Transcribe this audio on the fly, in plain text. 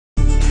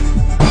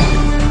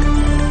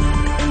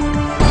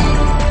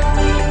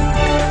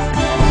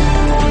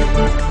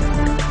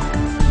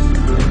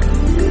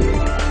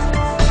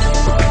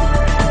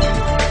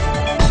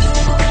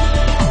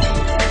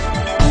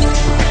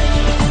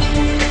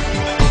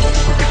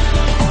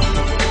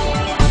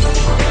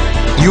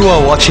You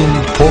are watching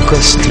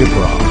Focus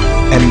Tripura,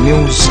 a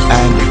news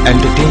and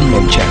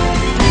entertainment channel.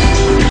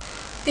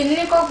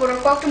 Tinini ko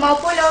borokok tuma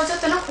poila ojo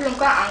tona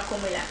khulungka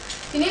angkumila.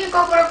 Tinini ko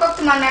borokok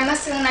tuma nama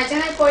sing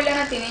najana poila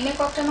na tinini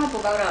ko tuma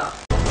bugaura.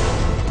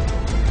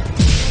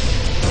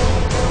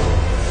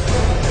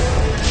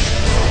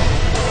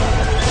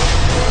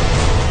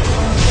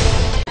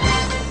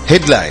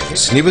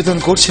 Headlines নিবেদন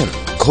করছেন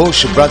Ghosh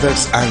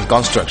brothers and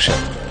construction.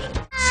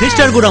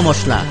 Sister গুড়া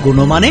মশলা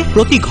গুণমানে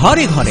প্রতি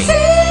ঘরে ঘরে।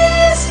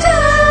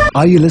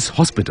 ILS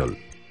hospital,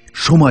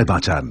 সময়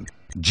বাঁচান,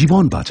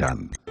 জীবন বাঁচান।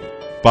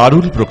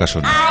 পারুল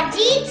প্রকাশন।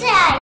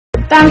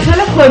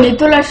 Tamshala khoni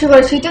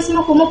tulashikor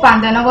sitasmo kumu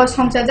pandanago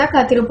somchaja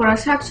Tripura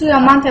saksuya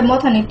manthe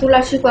mothani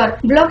tulashikor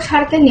blok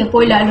sarte ni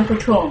poila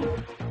lukuthum.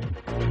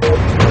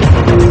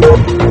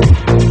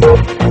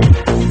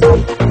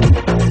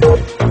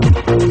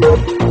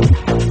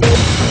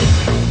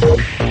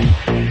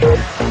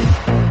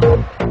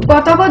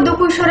 গতকাল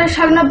দুপুরে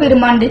সালনা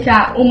বীরমান্ডিকা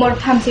উমর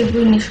থামসি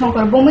বুইনি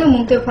শঙ্কর বমি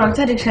মুক্তি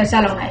ফরকছা রিক্সা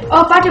চালানাই ও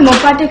পাটিমো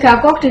পাটিকা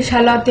ককটি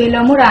সালা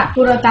তেলমুরা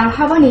পুরো তাং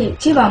হাবানি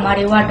চিবা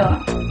মারি ওয়াটো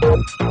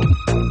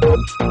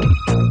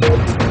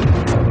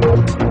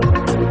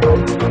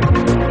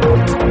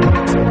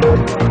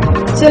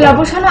Sela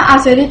busana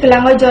aseri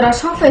kelangai jora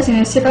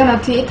sofesini sekana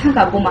tui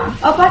thangka buma.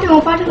 Apati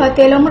mopati ka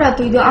telamura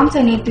tui do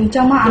amsani tui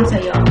jama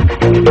amsayo.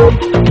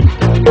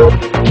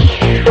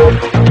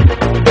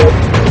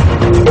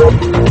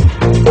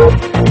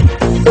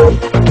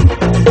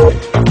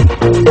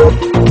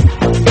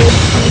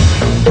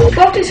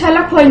 Kokti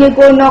sala khoini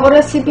go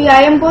nagara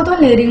CPIM bodol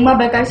ni ringma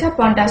bekaisa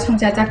panta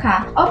songja jaka.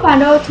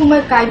 Apano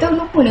thumai kaidok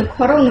nukuni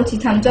khorong nuchi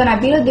thamjana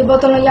birodi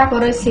bodol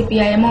yakore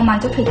CPIM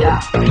manjo khija.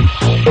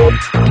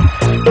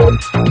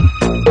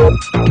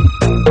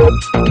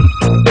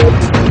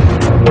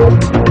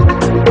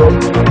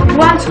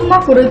 Wan suma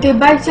kuruti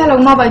bike chalok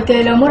ma bai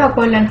telo mura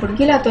Kollanpur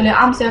gila tole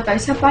amsa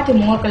kaisa pati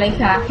mo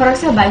kalaikha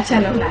farasa bike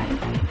chalok nai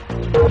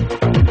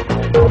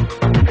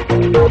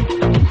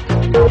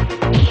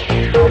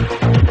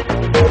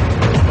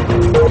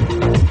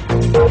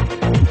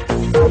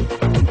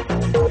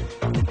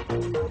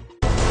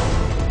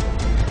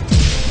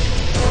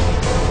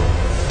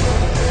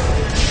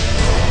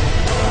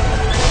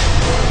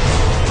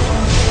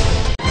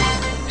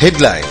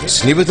headlines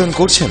নিবেদন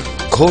করছেন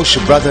Ghosh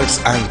brothers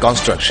and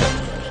construction.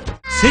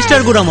 Sister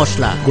গুড়া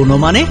মশলা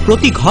গুণমানে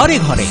প্রতি ঘরে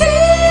ঘরে।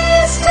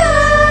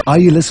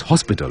 ILS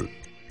hospital,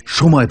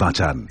 সময়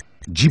বাঁচান,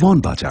 জীবন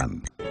বাঁচান।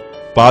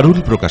 পারুল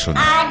প্রকাশন।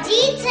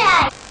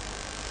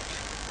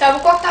 তাবো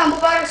cock তাম্বু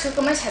park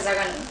সুকুমে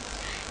সাজাগানি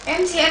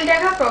MCN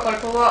দেখা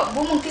প্রকল্প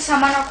বুমুক্তি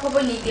সামানা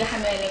খবর নীতি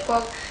হামেনে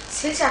কক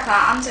সিলচাকা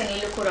আমজানি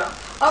লুকুরা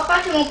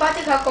অপাটি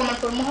মুপাতিকা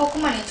কমলপুর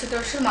মহকুমানি ছোট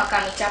সুরমা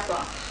কামি চাপা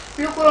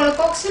লুকুরনো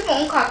কক্সিল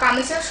মংখা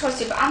কামিসা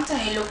সচিব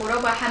আমজানি লুকুরা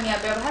বা হামিয়া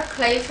ব্যবহার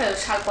খালাই ফাইল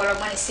সাল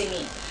পরমানি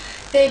সিমি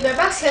তেই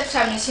বেবাক সেব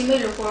সামনি সিমি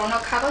লুকুরনো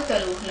খাগজ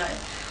তলু নয়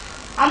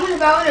আমুল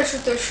বাওয়ালে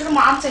ছোট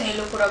সুরমা আমজানি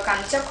লুকুরা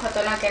কামিচা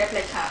খতনা গেরেপ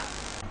লেখা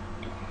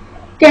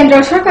কেন্দ্র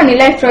সরকারনি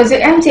লাইফ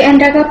প্রজেক্ট MCN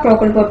ডাকা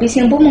প্রকল্প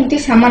বিসিং বুমুক্তি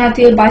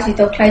সামানাতি বাজিত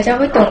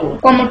খ্লাইজাবাই তঙ্গু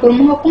কমলপুর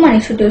মহকুমানি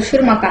ছোট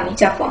সুরমা কামি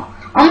চাপা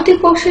আমতি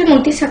কক্সিল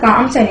মুক্তি সাকা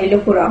আমজানি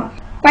লুকুরা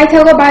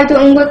পাইথাগো বাইতো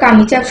উঙ্গো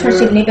কামিচাপ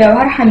সচিবনি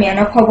ব্যবহার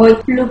হামিয়ানো খবই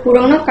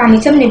লুকুরংনো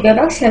কামিচাপনি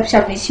বেবাক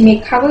সেবসাবনি সিমি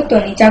খাগই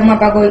তনি জাগমা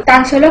বাগই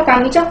তাংসলো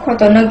কামিচাপ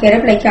খতনো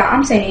গেরেপ লাইকা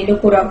আমসাইনি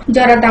লুকুরং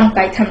জরা দাম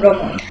কাইথাম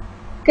রমন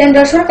কেন্দ্র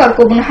সরকার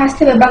গুবুন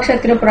হাস্তে বেবাক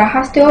Tripura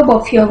হাস্তেও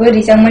বফিয়গো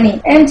রিজাংমানি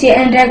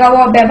MCN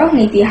রেগাওয়া বেবাক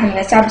নীতি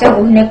হামিয়া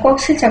চাপজাগো হুনে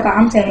কক্সিল চাকা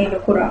আমসাইনি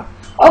লুকুরং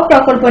ও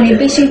প্রকল্পনি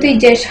বিসিং তুই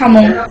যে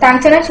সামং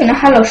তাংচানা ছুনা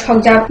হালো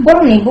সকজাব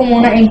বরনি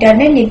বুমুনা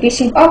ইন্টারনেট নি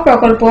বিসিং ও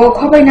প্রকল্প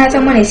খবই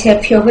নাজামানি সে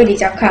ফিয়গো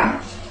রিজাখা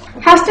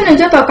হাস্তেনে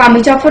যত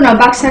কামিচাপনা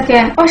বাক্সাকে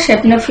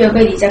অশেপনে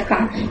ফিয়গো রিজাখা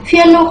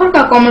ফিয়ান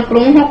নখরকা কমলপুর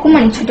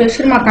মহকুমানি ছোট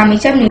সুরমা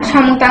কামিচাপনি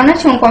সামং তাংনা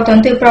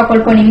সংকতন্তে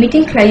প্রকল্পনি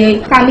মিটিং খ্লাইयै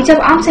কামিচাপ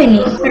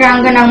আমসাইনি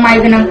রাঙ্গানাং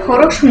মাইগানাং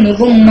খরক সুনি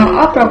বুমুনা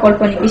ও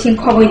প্রকল্পনি বিসিং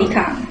খবই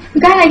রিখা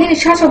গানাগিনি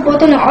শাসক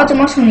বতনে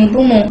অজমা সুনি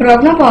বুমু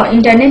রগ্নব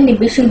ইন্টারনেট নি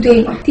বিসিং তুই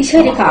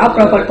তিসাই রিখা ও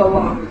প্রকল্প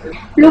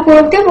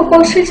লুকুরকতে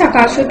কৌশল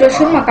চাকা ছোট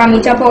সুরমা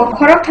কামিচাপ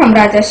খরক থাম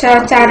রাজাসা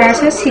চার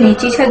রাসা সিনি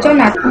চিসা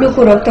জনা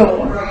লুকুরক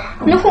তঙ্গু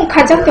নুফুং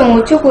খাজাক তঙ্গু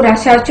চুকু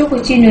রাসা চুকু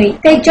চিনুই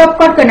তাই জব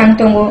কর গনাং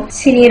তঙ্গু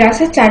সিনি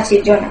রাসা চারচি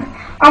জনা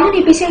আমনি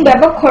বিসিং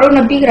ব্যাপক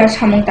খরনা বিগ্রা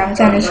সামং তাং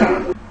জানিসা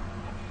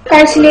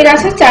কাইসিনি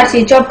রাসা চারচি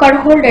জব কার্ড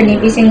হোল্ডার নি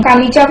বিসিং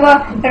কামিচাপ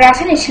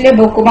রাসানি সিলে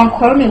বকুবাং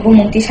খরনি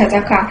বুমুক্তি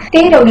সাজাখা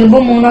তেই রনি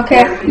বুমুনকে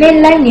মেন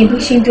লাইন নি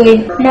বিসিং তুই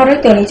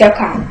নরতনি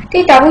জাখা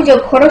তেই তাবু জব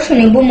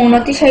খরসনি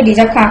বুমুনতি সাই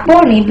দিজাখা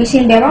বরনি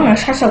বিসিং ব্যাবাং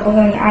শাসক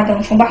বহনি আদং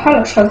সংবা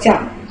হালক সকজা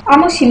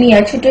আমো সিমিয়া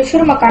ছোট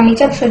সুরমা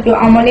কামিচাপ সচিব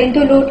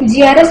অমলেন্দু লুট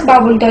GRS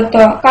বাবুল দত্ত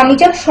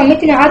কামিচাপ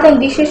সমিতির আদম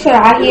বিশ্বেশ্বর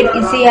আহির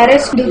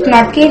GRS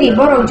দুধনাথ কেরি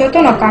বড়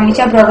যতন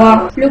কামিচাপ রগ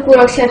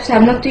লুকুরক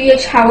সেবসাবন তুই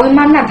সাওই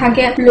মান্না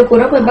থাকে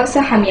লুকুরক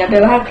বেবাকসা হামিয়া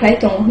ব্যবহার খ্লাই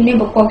তং হুনে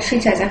বকক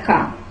সিলচাজাখা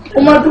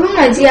Umar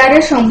বুরুনা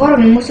GRS সংবর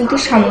মুসুতি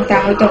সামং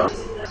তাঙই Tang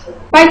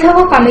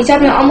পাইথাগো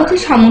কামিচাপনি অমতি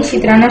সামং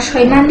সিদ্রানা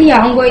সৈমানলিয়া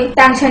অঙ্গই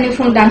তাংসানি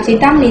Phom দাংসি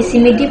দামনি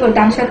সিমিডিব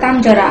দাংসা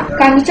তামজরা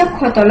কামিচাপ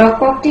খতল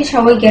ককটি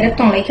সাওই গেরে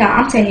তংলাইকা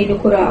আমসাইনি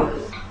লুকুরক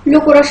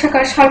Lukura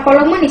Shakar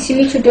Shalkolomani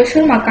Simichu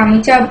Doshuma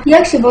Kamijab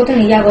Yaksi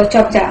Botan Yago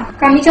Jobja.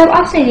 Kamijab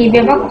Abseni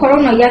Beba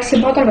Corona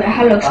Yaksi Bottle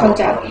Hello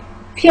Shoja.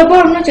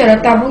 Fiabor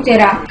Nojara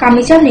Tabujera,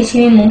 Kamijab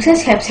Nishimi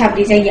Mungses have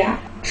Sabrizaya.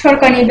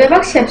 Shorkani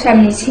Bebak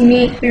Sepsam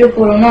Nishimi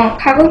Lupurono,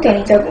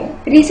 Kagotani Jabu.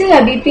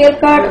 Rizaya BPL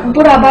card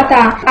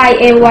Burabata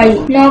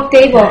IAY, no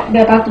table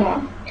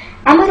Bebakno.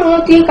 আমার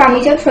উন্নতি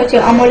কামিজাব সচে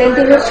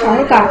অমলেন্দ্র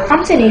সরকা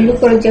আমসেনি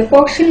লুকুর যে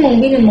পক্ষিন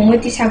মুম্বিনি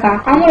মুঙ্গতি সাকা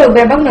আমরো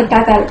বেবাগ্ন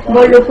তাতাল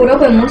বল লুকুরো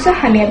বে মুসা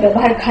হামিয়া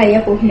ব্যবহার খাইয়া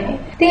কহিনে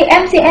তে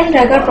এমসিএন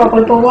রাগার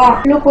প্রকল্প ওয়া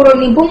লুকুরো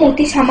নিবু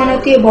মুক্তি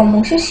সামানতি এবং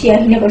মুসা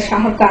সিয়াহিনে ব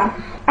সাহকা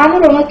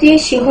আমার উন্নতি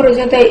শিহর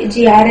যত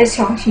জিআরএস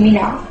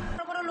সংসিমিনা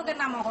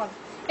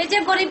এই যে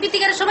গরিব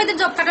বিতিকার সবাই তো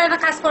জব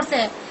কার্ডের কাজ করছে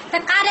তা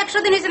কার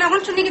 100 দিন হয়েছে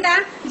এখন শুনি কি তা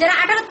যারা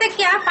 18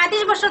 থেকে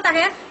 35 বছর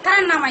থাকে তারা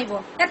নামাইবো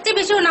এর চেয়ে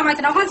বেশিও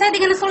নামাইছে না এখন সাইড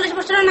দিকে 40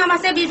 বছরের নাম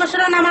আছে 20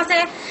 বছরের নাম আছে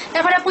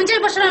তারপরে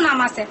 50 বছরের নাম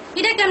আছে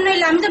এটা কেমন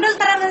হইলো আমি তো বল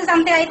তারা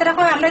জানতে আই তারা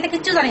কই আমরা এটা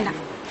কিছু জানি না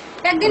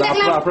একদিন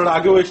দেখলাম আপনারা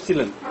আগেও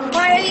এসেছিলেন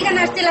ওই এইখানে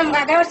আসছিলাম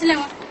আগে আসছিলাম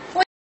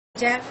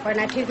ওই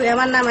না ঠিক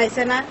আমার নাম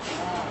আইছে না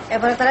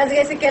এবার তারা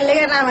জিজ্ঞেস কে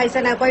লেগে নাম আইছে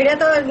না কইরা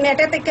তো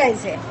নেটে থেকে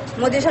আইছে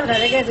মোদি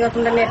সরকারে গেছে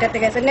তোমরা নেটে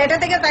থেকে আইছে নেটে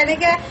থেকে তাই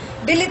নাকি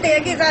দিল্লি থেকে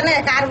কি জানে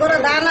কার ঘরে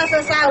ধান আছে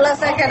চাউল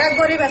আছে কেডা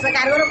গরিব আছে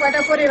কার ঘরে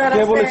কয়টা পরিবার আছে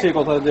কে বলেছে এই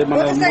কথা যে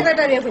মানে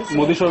সেক্রেটারি কইছে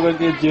মোদি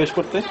সরকারকে জিজ্ঞেস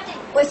করতে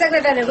ওই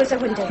সেক্রেটারি কইছে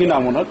কোনটা কি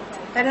নাম ওনার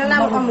তার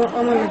নাম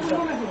অমরুদ্র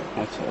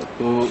আচ্ছা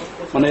তো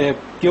মানে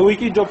কেউই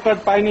কি জব কার্ড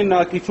পায়নি না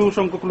কিছু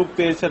সংখ্যক লোক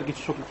পেয়েছে আর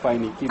কিছু সংখ্যক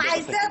পায়নি কি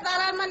পাইছে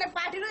তারা মানে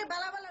পার্টিরই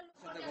বালা বালা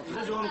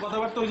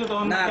কথাবার্তা হইছে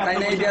তখন না তাই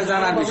না এটা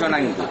জানার বিষয় না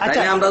কিন্তু তাই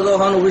না আমরা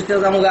যখন অফিসে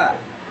যামুগা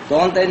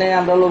তখন তাই নাই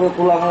আমরা লোকে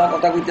খোলামেলা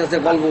কথা কইতেছে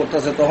গল্প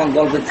করতেছে তখন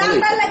গল্পের চলে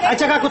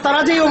আচ্ছা কাকু তারা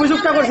যে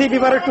অভিযোগটা করছে এই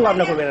ব্যাপারে একটু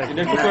আপনি করবেন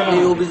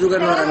এই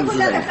অভিযোগের আমি কিছু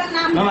জানি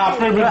না না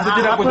আপনার বিরুদ্ধে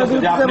যেটা কইতেছে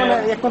যে আপনি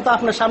এখন তো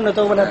আপনার সামনে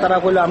তো মানে তারা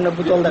কইলো আপনি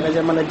বোতল দেখা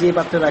যায় মানে যে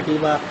পাত্রে রাখি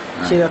বা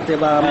সেই রাতে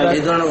বা আমরা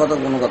এই ধরনের কথা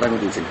কোনো কথা আমি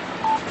বলছি না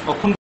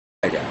কখন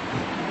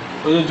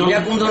এটা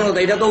কোন ধরনের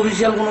কথা এটা তো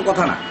অফিসিয়াল কোনো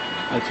কথা না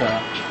আচ্ছা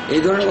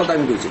এই ধরনের কথা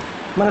আমি বলছি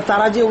মানে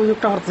তারা যে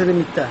অভিযোগটা করতেছে এটা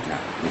মিথ্যা না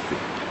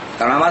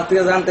কারণ আমার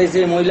থেকে জানতেছে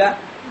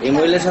এই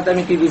মহিলার সাথে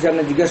আমি কি বিষয়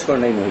আপনি জিজ্ঞেস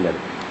করেন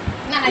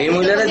এই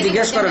মহিলারা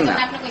জিজ্ঞেস করেন না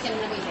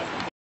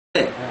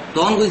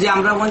তখন কইছি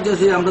আমরা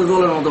পঞ্চায়েত আমরা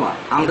জলের মতো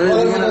আমরা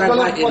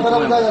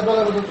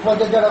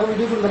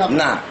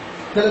না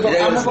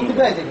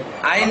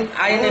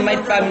আইনে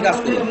মাইপা আমি কাজ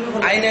করি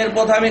আইনের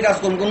পথে আমি কাজ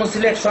করব কোন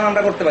সিলেকশন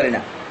আমরা করতে পারি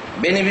না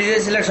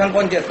বেনিফিশিয়ারি সিলেকশন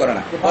পঞ্চায়েত করে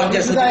না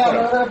পঞ্চায়েত শুধু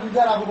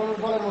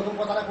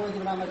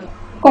করে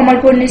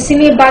কমলপুর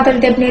নিসিমি বাদল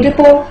দেবনি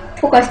রিপোর্ট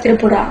ফোকাস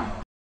ত্রিপুরা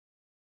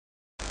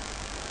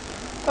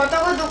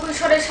কতক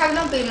দুকুশরে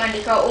সাগনম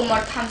বিমানিকা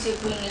ওমর থামসি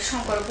বুইনি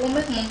শঙ্কর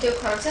ভৌমিক মুক্তি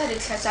খরচা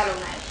রিক্সা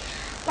চালনায়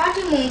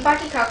পার্টি মুং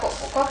পার্টিকা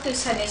ককটি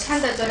সানি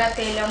সান্দা জরা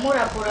তেলা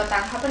মুরা পুরো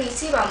তাং হাবনি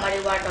সিবা মারি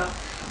ওয়ার্ড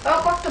ও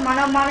কক্ত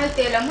মানব মানে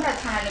তেলা মুরা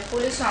থানানি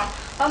পুলিশ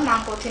ও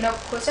মাংকথিন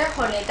খোঁজা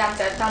হরনি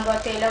দামজার দাম্ব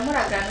তেলা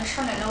মুরা গ্রামের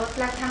সামনে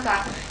 9 লাখ টাকা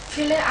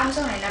ফিলে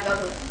আমজনাই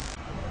নাগাবো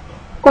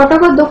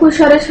কটক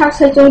দুকুশরে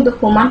 60 জন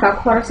দুকুমানকা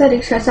খরচা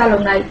রিক্সা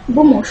চালনায়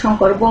বুমু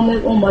শঙ্কর ভৌমিক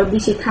ওমর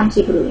বিসি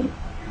থামসি ব্রুই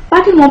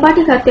পার্টি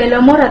মোপাটিকা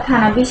তেলমোরা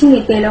থানা বিশিনি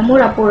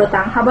তেলমোরা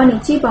পুরোতাং হাবানি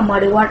চিপা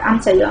মারি ওয়ার্ড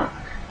আমচাইয়া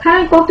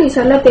থানায় ককটি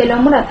সালে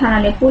তেলমোরা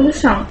থানানি পুলিশ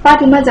সং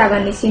পার্টিমা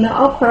জাগানি সিমে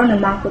অক্ষরনে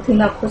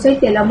মাংকুথিনা খোঁজাই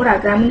তেলমোরা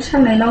গ্রামীণ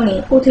সামনে ননি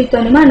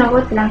পুথিতনিমা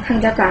নগদ লাং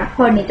থাংজাকা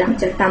হরনি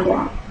দামচার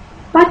তাম্বুয়া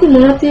পার্টি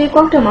মুনতি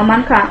কক্টমা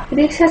মানকা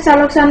রিক্সা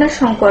চালক জানে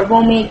শঙ্কর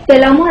ভৌমিক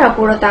তেলমোরা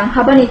পুরোতাং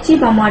হাবানি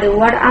চিপা মারি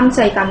ওয়ার্ড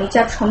আমচাই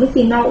কামিচাপ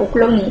সমিতি ন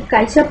উকলনি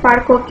কাইসা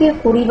পার্ককে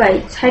কুড়িবাই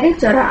সাইডেক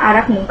জরা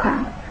আরাক মুখা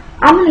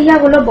আমন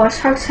ইয়াগুলো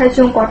বর্ষাক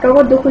সাইজং কটক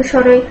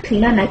দুকুশরে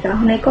থিনা নাইকা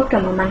হনাই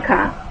কক্টমা মানখা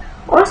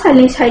ও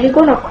সাইনি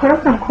সাইরিগন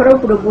খরকাম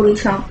খরবুরু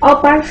বুড়িসং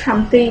অপার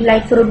সামতই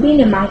লাইফুরু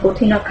বিনি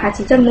মাংকুথিন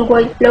খাচিজাম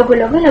নুগই লগে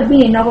লগে না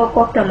বিনি নগ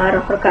কক্টমা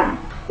রহরকা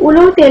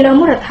উলো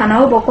তেলমুরা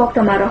থানাও ব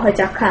কক্টমা রহ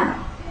জাখা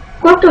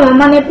কক্টমা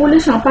মানে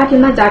পুলিশং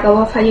পাটিমা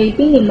জাগাও ফাইই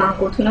বিনি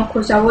মাংকুথিন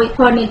খুজাওই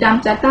হরনি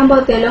দামচা তাম্ব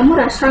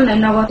তেলমুরা সালনাই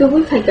নগ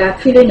তুবুই ফাইকা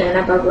ফিলে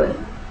নানা বাবুই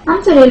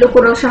আমচানি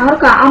লুকুরো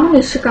শহরকা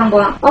আমনি সিকাঙ্গ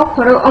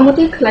অক্ষর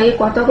অমতি খ্লাই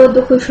কতক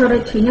দুকুশরে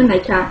থিনা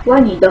নাইকা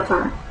ওয়ানি দফা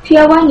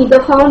ফিয়াওয়ানি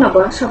দফাও নব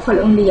সফল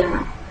উন্দিয়া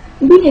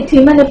বিনি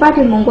থিমানে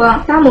পাটি মুঙ্গ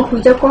তামো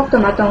হুইজা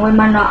কক্তমা তঙ্গই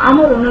মান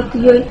আমর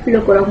উন্নতিই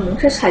লুকুরো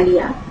মুংসে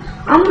সালিয়া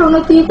আমর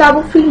উন্নতি তাবু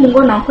ফিল মুঙ্গ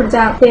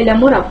নখরজা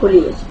তেলামুরা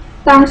পুলিশ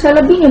তাংসাল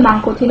বিনি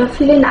মাংকথিন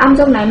ফিলেন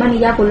আমজক নাইমানি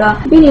ইয়াগুলা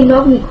বিনি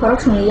নগনি খরক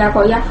সঙ্গে ইয়াগ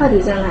ইয়াফারি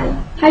জানাই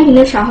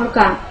হাইহিনে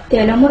শহরকা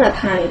তেলামুরা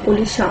থানানি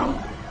পুলিশ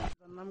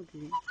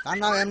তার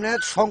নাম এমনি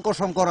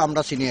শঙ্কর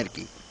আমরা চিনি আর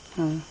কি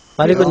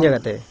বাড়ি কোন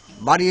জায়গাতে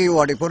বাড়ি এই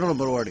ওয়ার্ডে 15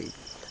 নম্বর ওয়ার্ডে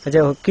আচ্ছা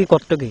কি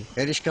করতে কি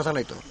রিক্সা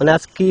চালাইতো মানে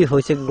আজ কি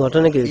হয়েছে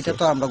ঘটনা কি হয়েছে এটা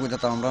তো আমরা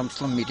কইতাম আমরা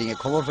আসলাম মিটিং এ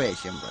খবর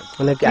পেয়েছি আমরা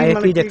মানে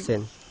কি দেখছেন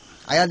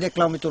আয়া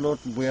দেখলাম তো লোড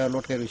বয়া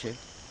লোড কে রইছে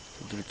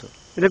দ্রুত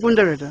এটা কোন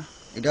জায়গা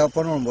এটা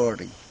 15 নম্বর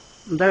ওয়ার্ডে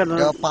জায়গাটা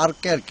এটা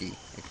পার্কে আর কি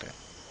একটা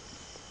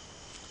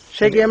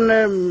সে কি এমনি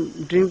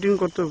ড্রিঙ্ক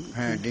করতো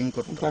হ্যাঁ ড্রিঙ্ক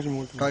করতো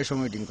প্রায়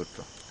সময় ড্রিঙ্ক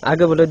করতো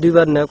আগে বলে 2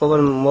 বার না কবার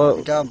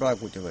এটা আমরা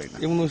বুঝতে পারি না।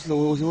 এমন হয়েছিল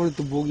ওই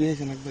তো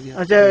ভোগিয়েছেন একবার।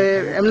 আচ্ছা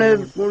এমনি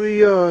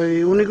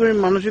উনি করে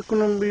মানসিক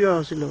কোনো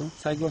ছিল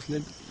সাইকো আসলে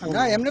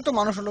না, এমনি তো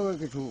মানুষের লোকের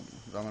কিছু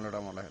ঝামেলা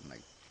নাই।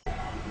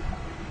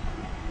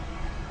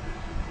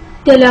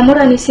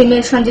 তেলামুরানি সিমে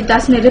সঞ্জিত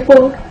দাসের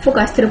রিপোর্ট,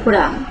 ফোকাস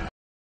ত্রিপুরা।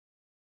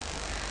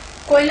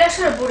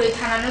 কৈলাসর বুড়ি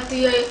থানা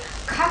নতুয়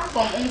খাক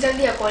কম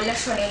উংজালিয়া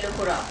কৈলাসরনি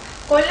লুকুরা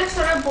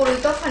কৈলাসরের বুড়ি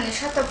দফানি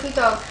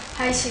সাতফিতক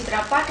হাই সিদ্রা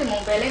পাটিমু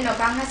বেলেন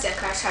বাংলা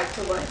চেখা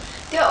সার্থগয়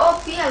তে ও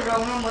পিয়াল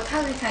রং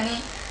থাকি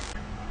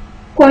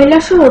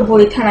কৈলাসর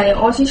বুড়ি থানানি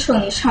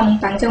অশিসনি সামুং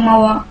তাংজাং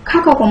মাওয়া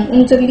খাককম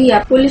উংজালিয়া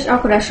পুলিশ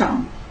অপারেশন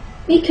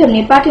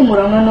ইখেমনি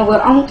পাটিমুরং নগর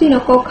আমতিनो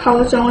কক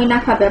খাওয়া জঙ্গই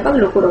নাখা বেবাক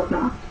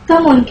লুকুরকনা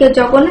তামনকে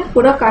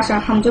জগন্নাথপুরা কাশাং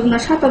হামজুগনা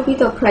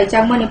সাতফিতক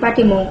খ্লাইজাংমানি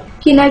পাটিমু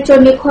কিনাই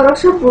চরনি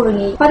খরকসা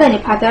বুড়িনি পাদানি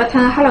ফাদার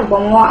থানা হালাক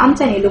বমवा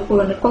আমচানি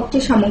লুকুরনি ককটি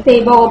সামুং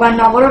তেইবা ওবা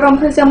নগর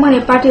রংফাইজাংমানি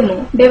পাটিমু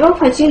বেবাক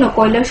ফাইচিনো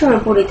কৈলাসর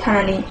বুড়ি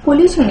থানানি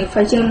পুলিশনি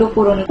ফাইচিং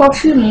লুকুরনি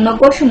ককশিল মুংনা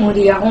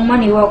গসিমুরিয়া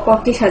উমানি ওয়া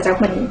ককটি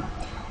সাজাকমানি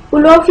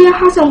उलोफिया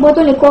हासं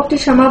बदलनि कक्ति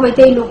समाबाय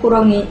तै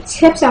लुकुरंनि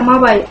सेप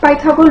समाबाय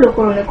पाइखागो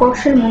लुकुरंनि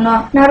कक्सिल मुना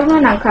नारुना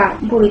नांखा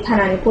बुरि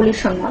थानानि पुलिस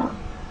सन्ना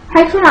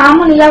हाइफोना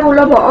आमनि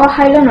याबुलबो अ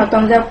हाइलन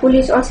तंजा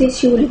पुलिस असि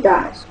शिउलि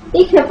दास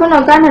इ खेफोना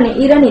गानानि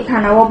इरानि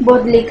थानाव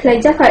बदलि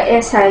ख्लाइजाखा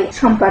एसआई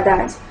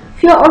सम्पादास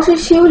फिया असि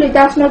शिउलि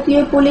दास नतिय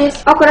पुलिस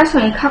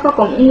अकरासनि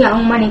खाकाकम इया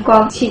अंमानि क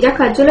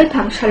सिजाखा जुलाई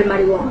 3 साल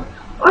मारिवो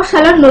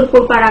असाला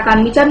नूरपुर पारा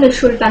कामिचारनि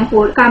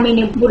सुल्तानपुर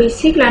कामिनी बुरी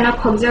सिक्लाना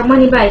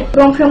खगजागमानि बाय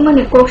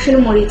रंफ्रंमानि कक्सिल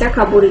मुरि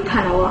जाखा बुरि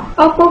थानावा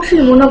अ कक्सिल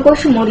मुनो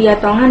गसुमुरिया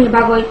तंनानि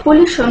बागै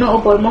पुलिस सनो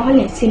उपर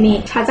महलनि सिमी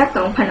साजाक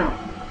तंफानो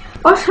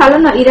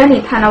असालाना इरानि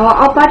थानावा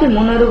अ पार्टी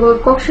मुनोरुगो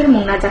कक्सिल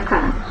मुंना जाखा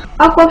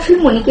अ कक्सिल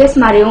मुनि केस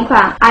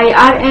मारिउंखा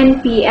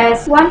IRNPS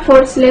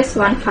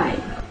 14/15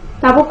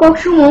 ताबो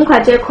कक्सिल मुंखा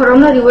जे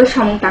खरंनो रिवै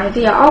सामुं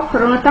तांजिया अ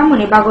खरंनो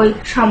तामुनि बागै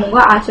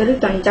सामुंगा आचरित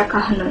तनि जाखा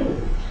हनय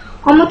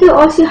अमति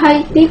असिहाय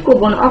ति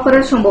कुबन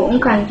अपराध सम्भव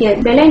उंखांके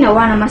बेलायना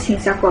वाना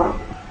मासिंसाको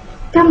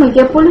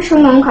तामुके पुलिस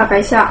उंखा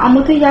कायसा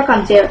अमति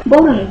याकामजे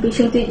बौरनि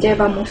बिसुंति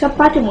जेबा मुसा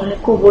पाटिमुनि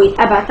कुबुय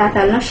एबा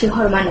तातालना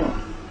सिहरमानो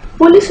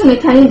पुलिस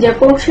मिथानि जे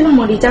कौशल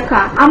मुरि जाखा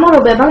आमरो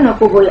बेबागन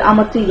कुबुय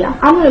अमतिया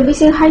आमरो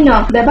बिसिं हायनो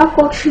बेबा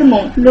कौशल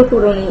मुं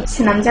लुकुरनि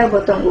सिनामजा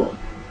गतंगु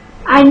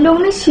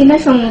आइनदंनि सिना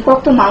संनि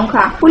कक्त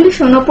माउखा पुलिस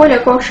नो पले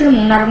कौशल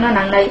मुं नारना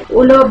नांनाय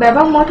उलो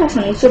बेबा मथा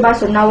संनि सुबास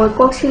नावय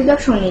कौशल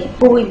जखसनि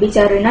बुय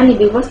बिचारनानि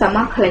व्यवस्था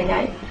मा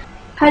खालायनाय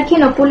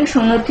हाइकेनो पुलिस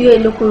नो तिय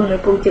लुकुरनि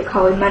पुंते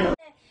खावय मानो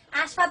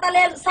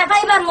হাসপাতালে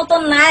সাফাইবার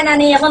মতন নাই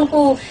নানি এখন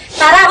কু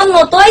তারা এখন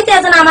নতইতে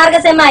আছেন আমার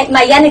কাছে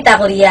মাইয়া নিতা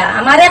করিয়া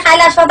আমারে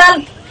খাইল হাসপাতাল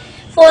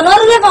ফোনর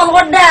যে ফোন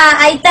করডা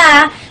আইতা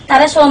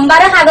তারা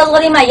সোমবারে কাগজ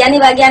করি মাইয়া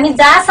নিবাগে আমি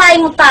যা চাই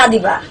মু তা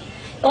দিবা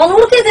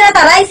অনুরকে যে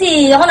তারাইছি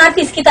এখন আর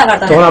পিসকিতা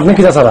পারতা তখন আপনি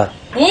কি চারা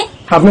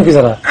আপনি কি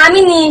চারা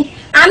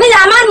আমি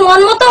আমার মন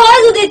মতো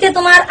হয় যদি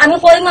তোমার আমি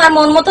কইম আর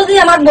মন মতো যদি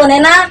আমার বনে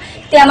না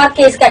তে আমার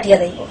কেস কাটিয়া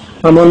দেব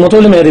মন মতো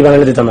হলে মেয়ে দিবা না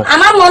দিতাম না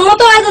আমার মন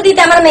মতো হয় যদি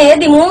আমার মেয়ে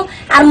দিমু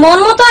আর মন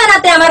মতো হয় না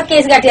তে আমার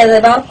কেস কাটিয়া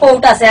দেব আমার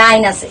কোর্ট আছে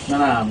আইন আছে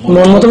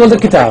মন মতো বলতে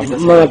কিতা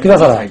কিতা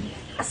চারা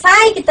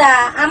চাই কিতা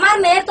আমার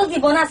মেয়ের তো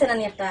জীবন আছে না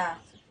একটা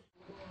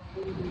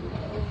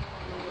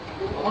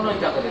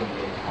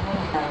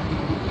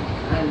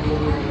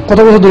কত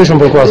বছর ধরে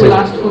সম্পর্ক আছে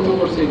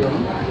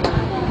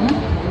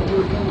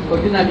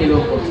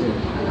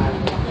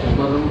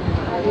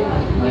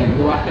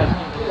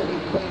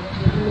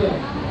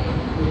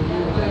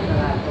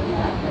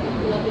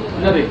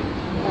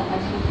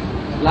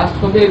লাস্ট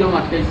কবে এলো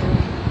আটকাইছে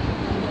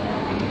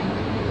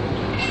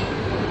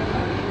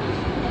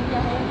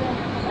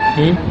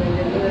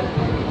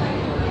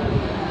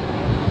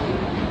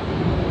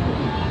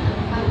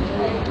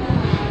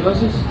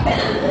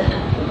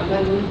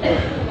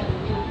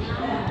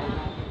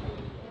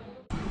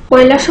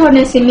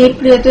কৈলাসরনি সিমি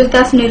প্রিয়দুস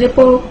দাসনি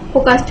রিপোর্ট,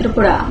 ফোকাস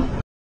ত্রিপুরা।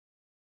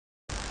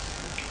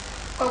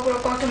 কপুর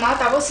কটমা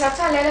তাবো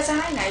সাচা লেলা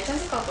জানাই নাই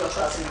জানি Kapoor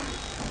কটমা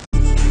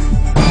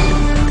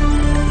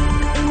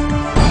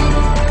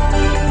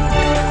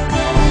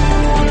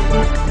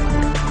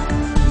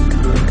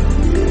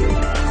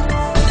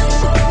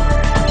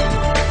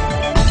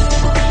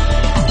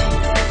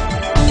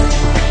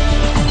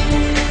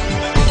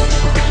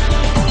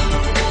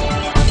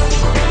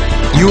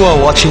You are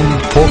watching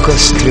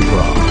Focus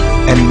Tripura,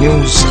 a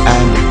news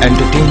and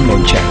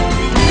entertainment channel.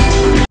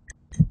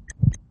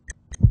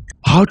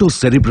 Heart O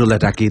cerebral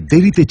অ্যাটাকে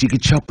দেরিতে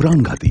চিকিৎসা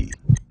প্রাণঘাতী।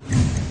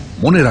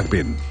 মনে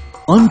রাখবেন,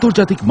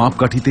 আন্তর্জাতিক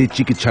মাপকাঠিতে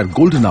চিকিৎসার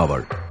গোল্ডেন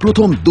আওয়ার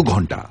প্রথম 2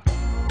 ঘন্টা।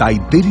 তাই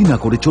দেরি না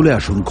করে চলে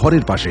আসুন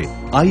ঘরের পাশে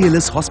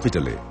ILS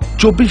হসপিটালে।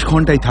 24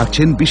 ঘন্টায়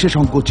থাকছেন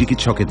বিশেষজ্ঞ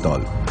চিকিৎসকের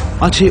দল,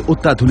 আছে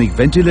অত্যাধুনিক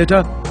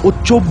ভেন্টিলেটর ও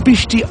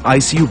 24টি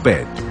ICU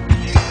বেড।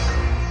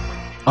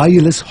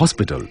 ILS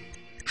হসপিটাল,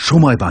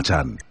 সময়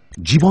বাঁচান,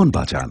 জীবন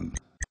বাঁচান।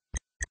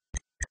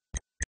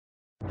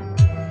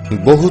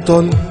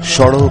 বহুতল,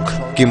 সড়ক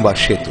কিংবা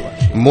সেতু,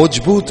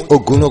 মজবুত ও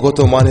গুণগত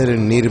মানের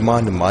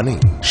নির্মাণ মানে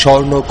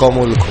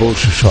স্বর্ণকমল ঘোষ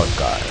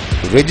সরকার,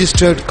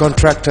 registered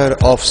contractor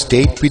of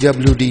state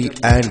PWD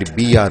and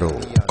BRO।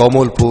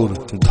 Kamalpur,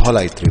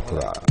 Dhalai,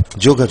 Tripura.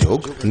 যোগাযোগ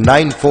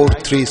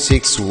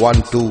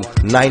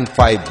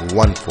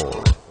 9436129514।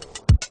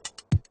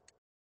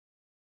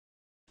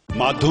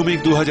 মাধ্যমিক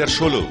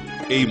 2016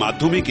 এই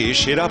মাধ্যমিকে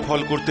সেরা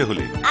ফল করতে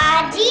হলে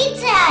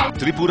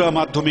ত্রিপুরা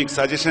মাধ্যমিক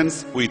সাজেশনস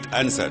উইথ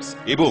অ্যান্সার্স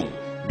এবং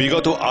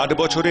বিগত 8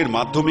 বছরের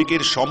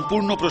মাধ্যমিকের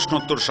সম্পূর্ণ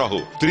প্রশ্নোত্তর সহ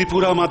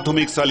ত্রিপুরা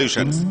মাধ্যমিক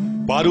সলিউশনস।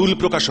 পারুল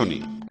প্রকাশনী।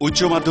 উচ্চ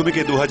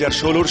মাধ্যমিকে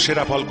 2016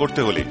 সেরা ফল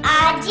করতে হলে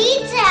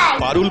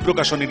পারুল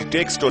প্রকাশনীর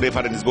টেক্সট ও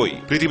রেফারেন্স বই,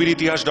 পৃথিবীর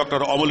ইতিহাস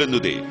ডক্টর অমলেন্দু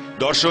দে,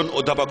 দর্শন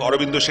অধ্যাপক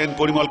অরবিন্দ সেন,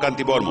 পরিমল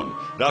কান্তি বর্মন,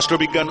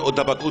 রাষ্ট্রবিজ্ঞান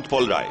অধ্যাপক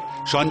উৎপল রায়,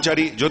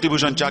 সঞ্চারী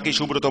জ্যোতিভূষণ চাকি,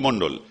 সুব্রত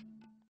মণ্ডল।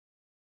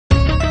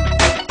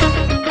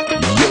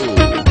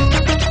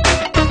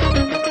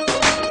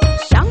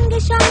 সঙ্গে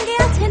সঙ্গে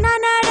আছে,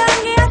 নানা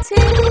রঙে আছে,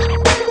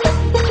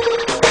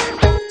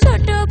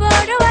 ছোট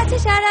বড় আছে,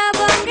 সারা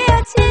বঙ্গে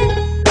আছে,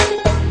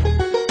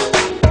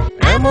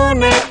 এমন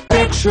এক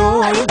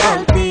টেকসই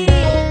বালতি,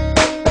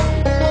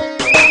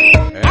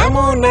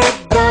 এমন এক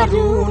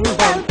দারুণ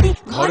বালতি,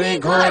 ঘরে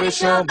ঘরে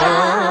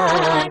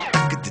সবার।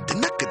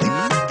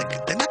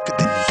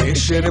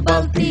 দেশের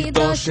বালতি,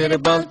 দশের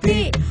বালতি,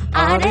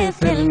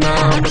 আরএফএল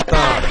নাম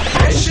তার।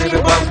 দেশের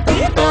বালতি,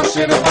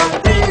 দশের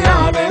বালতি,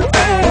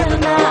 আরএফএল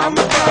নাম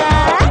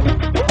তার।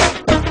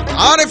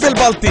 আরএফএল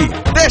বালতি,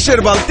 দেশের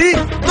বালতি,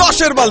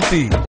 দশের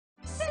বালতি।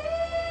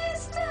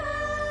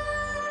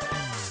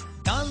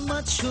 ডাল,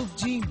 মাছ,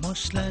 সবজি,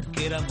 মশলার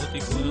কেরামতি,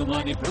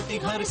 গুণমানে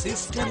প্রতিঘর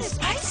সিস্টেম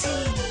স্পাইসি।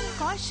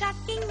 কষা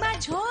কিংবা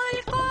ঝোল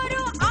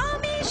করো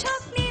আমিষ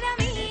হোক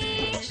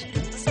নিরামিষ,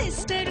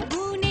 সিস্টার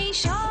গুণে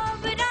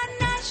সব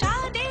রান্না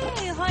স্বাদে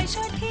হয়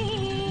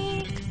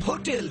সঠিক।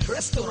 হোটেল,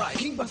 রেস্তোরাঁ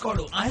কিংবা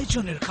করো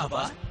আয়োজনের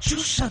খাবার,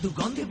 সুস্বাদু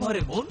গন্ধে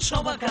ভরে মন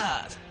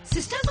সবাকার।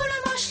 সিস্টার গুঁড়া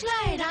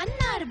মশলায়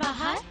রান্নার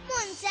বাহার,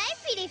 মন চাই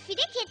ফিরে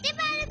ফিরে খেতে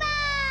পারবা।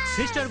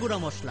 সিস্টার গুঁড়া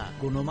মশলা,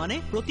 গুণমানে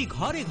প্রতি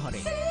ঘরে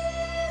ঘরে।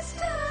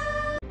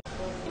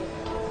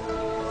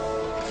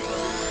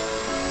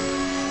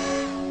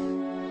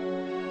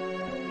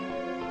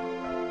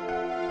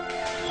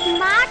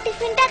 মা,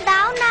 টিফিনটা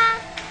দাও না।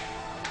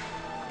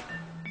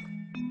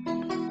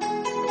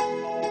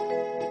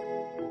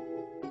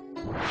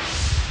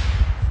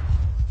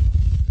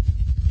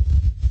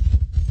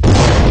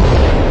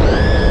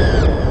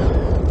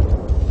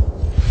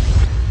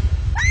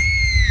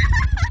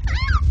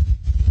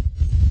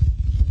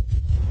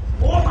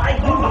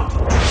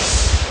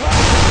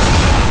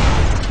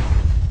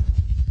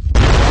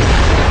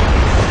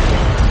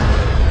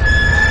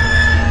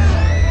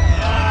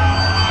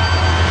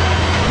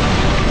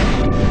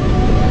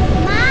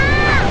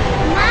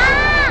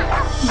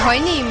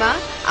 ভয় নেই মা,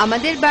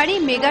 আমাদের বাড়ি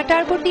মেগা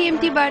টার্বো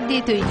টিএমটি বার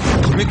দিয়ে তৈরি।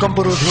 ভূমিকম্প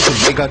রোধক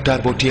মেগা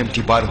টার্বো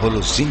টিএমটি বার হলো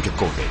জিঙ্ক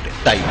কোটেড,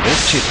 তাই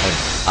মরছে হয়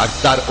আর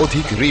তার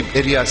অধিক রিব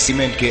এরিয়া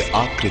সিমেন্টকে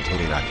আঁকড়ে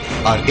ধরে রাখে,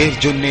 আর এর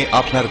জন্য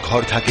আপনার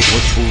ঘর থাকে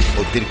মজবুত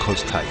ও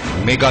দীর্ঘস্থায়ী।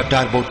 মেগা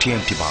টার্বো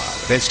টিএমটি বার,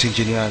 best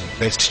engineer,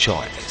 best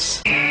choice.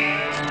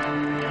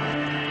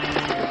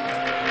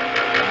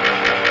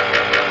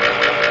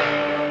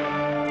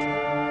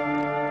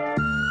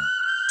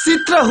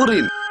 Chitra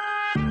হরিণ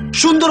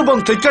সুন্দরবন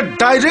থেকে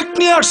ডাইরেক্ট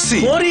নিয়ে আসছি।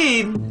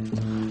 হরিণ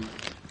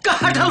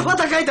কাঁঠাল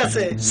পাতা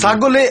খাইতাছে।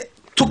 ছাগলে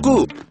থুকু,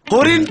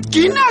 হরিণ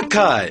কি না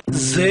খায়?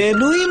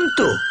 জেনুইন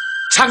তো।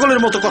 ছাগলের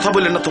মতো কথা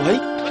বললেন না তো ভাই।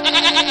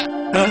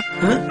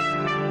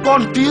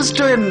 কনফিউজড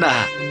হয়েন না,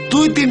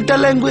 2-3টা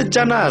ল্যাঙ্গুয়েজ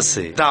জানা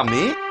আছে,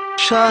 দামে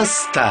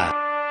সস্তা।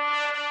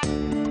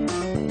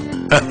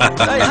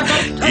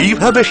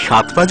 এইভাবে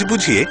 7-5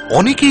 বুঝিয়ে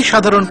অনেকেই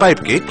সাধারণ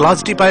পাইপকে ক্লাস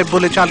ডি পাইপ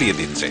বলে চালিয়ে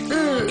দিচ্ছে,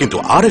 কিন্তু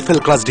আরএফএল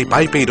ক্লাস ডি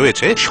পাইপেই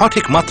রয়েছে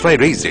সঠিক মাত্রায়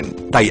রেইজিন,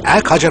 তাই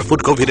 1000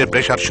 ফুট গভীরের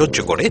প্রেসার সহ্য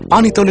করে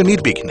পানি তোলে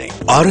নির্বিঘ্নে।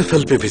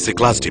 RFL PVC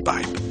class D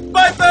pipe.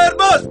 পাইপের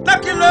বস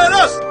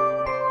নাকিলেরস।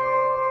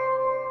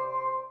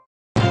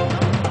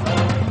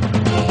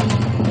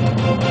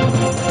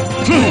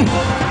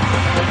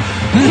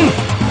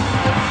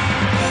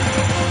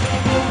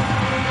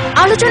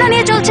 আলোচনা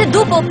নিয়ে চলছে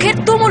দুপক্ষের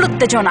তুমুল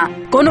উত্তেজনা,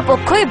 কোন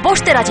পক্ষই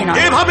বসতে রাজি নয়।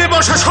 এভাবে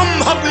বসা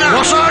সম্ভব না,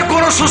 বসার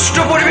কোনো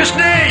সুষ্ঠু পরিবেশ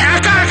নেই।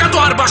 একা একা তো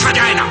আর বসা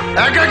যায় না।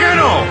 একা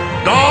কেন,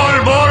 দল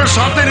বল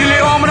সাথে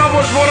নিলেও আমরা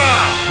বসবো না,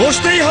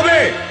 বসতেই হবে।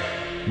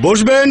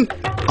 বসবেন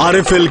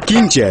আরএফএল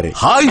কিং চেয়ারে।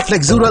 হাই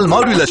ফ্লেক্সুরাল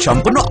মডুলার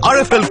সম্পন্ন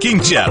আরএফএল কিং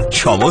চেয়ার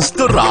সমস্ত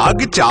রাগ,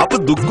 চাপ,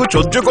 দুঃখ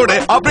সহ্য করে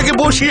আপনাকে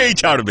বসিয়েই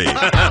ছাড়বে।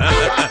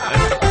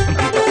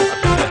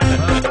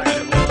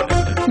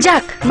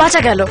 যাক,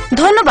 বাঁচা গেল।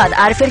 ধন্যবাদ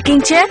RFL king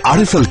chair.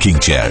 RFL king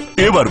chair,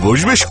 এবার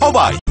বসবে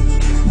সবাই।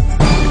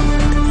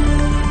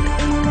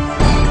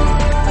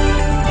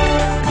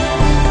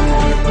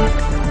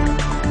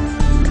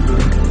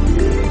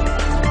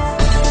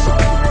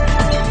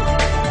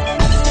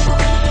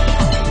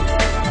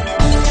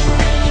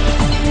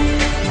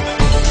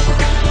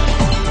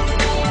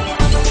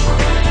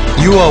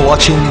 You are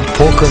watching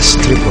Focus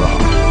Tripura,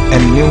 a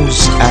news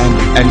and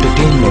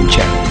entertainment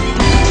channel.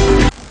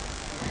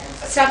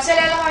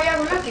 Sabselala hoya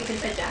gulo kitil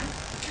feta.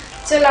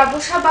 Cela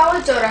busha bawo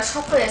jora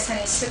sopo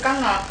yasani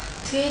sikanga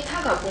thui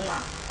thaga buma.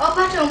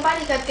 Opa tong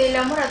palika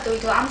tela mura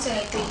toito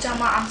amsani tui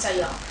jama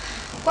amsayo.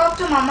 কক্ট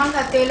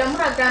মামাঙ্কা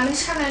তেলমুরা গ্রামীণ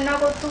সাংনাই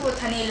নগর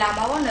তুবুথানি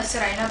লামাও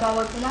নসরাইনা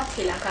বাওয়ার বুমা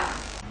থিলাঙ্কা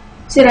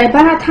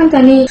Siraibana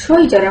thangtani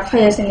soi jara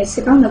phayasani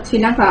sikang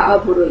thilangka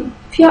aburui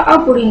phia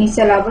aburi ni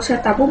sala bosa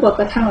tabu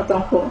baka thang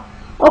tongko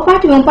o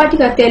party mon party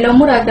ka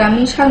telomura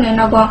gramin sangne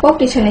nago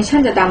kokti chani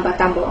sanja damba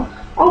tambo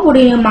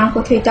aburi ni mangko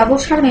thei tabu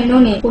sangne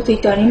noni kothi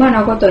tani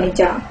manago toni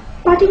ja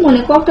party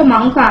mone kokta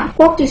mangka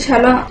kokti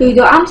sala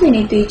tuido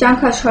amseni tui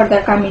jangkha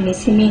sardar kamini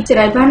simi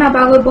Siraibana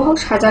bagoi bohok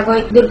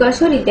sajagoi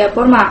durgasori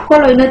deporma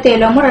koloina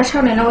telomura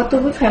sangne nago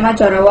tubu phema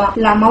jarawa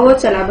lamawo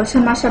chala bosa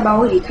masa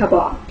bawo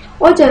likhabo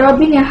o jara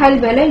bini hal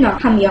belai no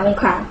hamya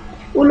ungkha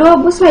ulo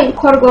busai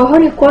khorgo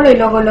hori koloi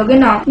logo loge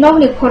no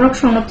nogni khorok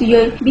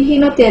sonotiyoi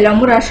bihino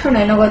telamura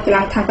sanai nogot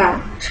lang thanga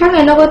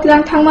sanai nogot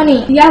lang thangmani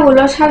ya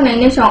ulo sanai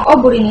ne song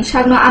oburini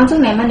sagno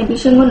amjung nai mani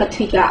bisingo no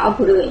thika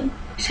aburui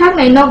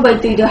sanai nogbai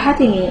tuido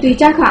hatini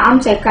tuijaka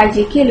amchai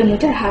kaiji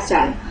kilometer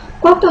hasal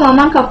kokto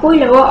mamangka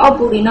poilo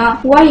oburino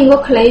waingo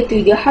khlai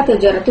tuido hato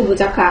jara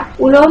tubujaka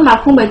ulo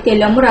makhungbai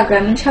telamura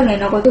gramin sanai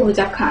nogot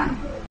tubujaka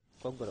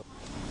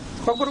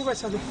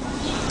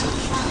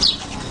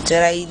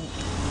Cerai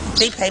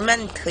tei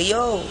phaiman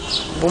thyo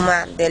buma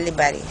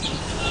delivery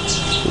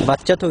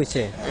বাচ্চা তো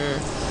হইছে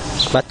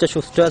বাচ্চা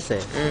সুস্থ আছে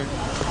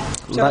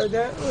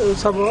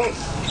সব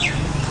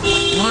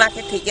buma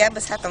ke thike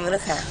basa tong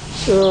rakha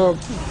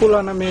পোলা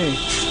নামে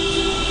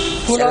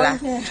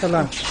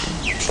Salah.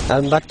 আর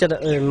বাচ্চা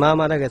মা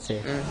মারা গেছে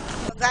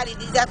Gari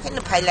di jaten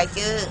phailai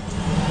ke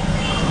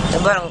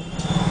barang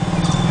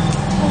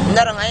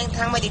Narang ayang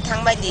thang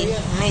bai di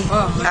ni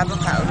abu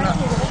khau lo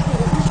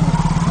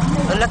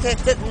OLA কে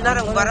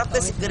নরম বরফ কে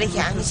সিগরে কি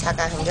আমি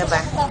সাকা হঙ্গে বা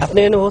আপনি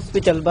এনে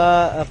হসপিটাল বা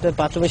আপনার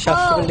প্রাথমিক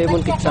স্বাস্থ্য কেন্দ্রে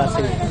এমন কিছু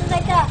আছে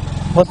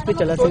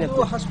হসপিটাল আছে না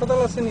হাসপাতাল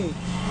আছে নি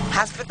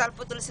হাসপাতাল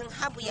পুতুল সিং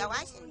হাবু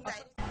ইয়াওয়াই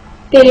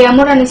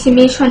তেলিয়ামুরা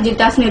নিসিমি সঞ্জিত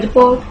দাস নে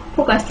report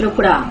focus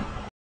Tripura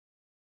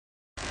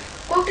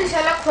kokti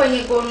sala khoni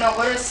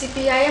gornogor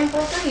CPIM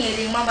porto ni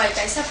ringma bai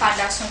kaisa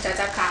panda songcha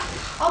jakha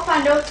o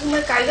pando thume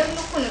kaidon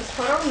nukuni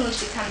khorok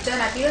nuchi thamja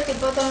na biyo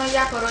tibotono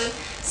ya koroi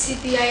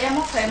CPIM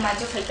o phai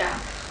manjo phaika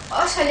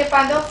o sale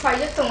pando phai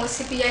tongo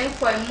CPIM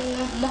phai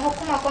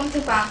mohokuma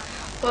komtipa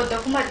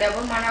পদ্মকুমার দেব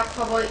মানা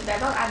খবর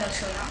ব্যাপক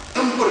আলোচনা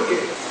সম্পর্কে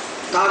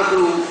তার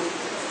কোনো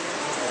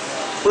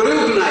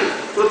প্রয়োগ নাই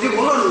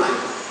প্রতিফলন নাই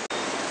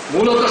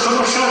মূলত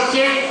সমস্যা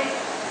হচ্ছে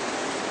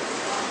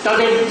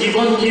তাদের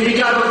জীবন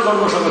জীবিকা এবং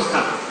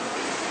কর্মসংস্থান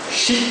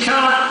শিক্ষা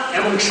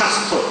এবং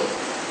স্বাস্থ্য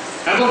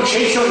এবং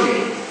সেই সঙ্গে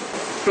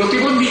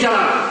প্রতিবন্ধী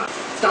যারা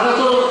তারা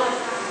তো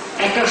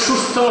একটা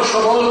সুস্থ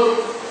সবল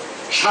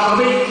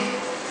স্বাভাবিক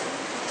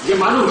যে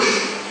মানুষ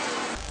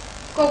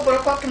Kobro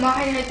koktuma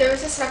hai hai tewe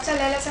se structure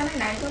lela sana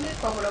nai to ni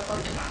kobro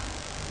koktuma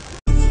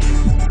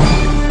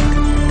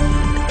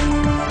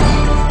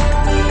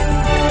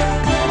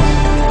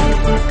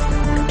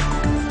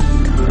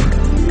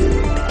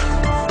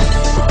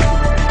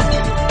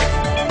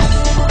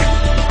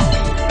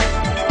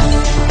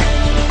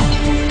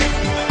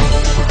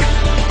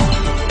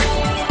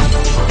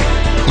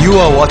You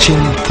are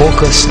watching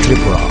Focus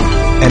Tripura,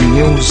 a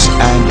news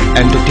and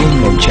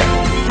entertainment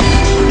channel.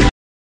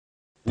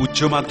 উচ্চ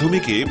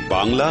মাধ্যমিকে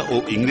বাংলা ও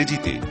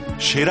ইংরেজিতে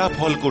সেরা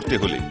ফল করতে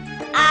হলে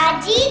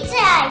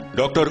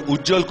ডক্টর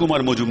উজ্জ্বল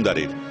কুমার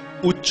মজুমদারের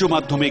উচ্চ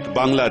মাধ্যমিক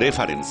বাংলা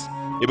রেফারেন্স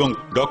এবং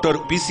ডক্টর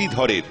পিসি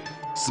ধরের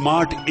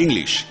স্মার্ট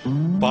ইংলিশ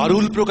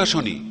পারুল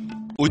প্রকাশনী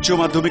উচ্চ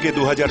মাধ্যমিকে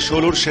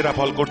 2016 সেরা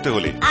ফল করতে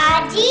হলে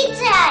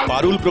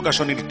পারুল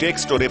প্রকাশনীর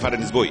টেক্সট ও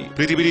রেফারেন্স বই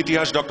পৃথিবীর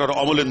ইতিহাস ডক্টর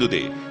অমলেন্দু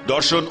দে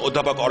দর্শন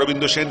অধ্যাপক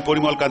অরবিন্দ সেন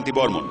পরিমল কান্তি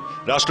বর্মন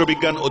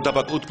রাষ্ট্রবিজ্ঞান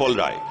অধ্যাপক উৎপল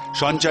রায়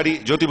সঞ্চারী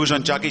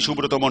জ্যোতিভূষণ চাকি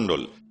সুব্রত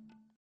মণ্ডল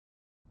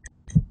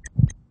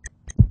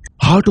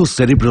হার্ট ও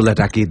সেরিব্রাল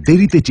অ্যাটাকে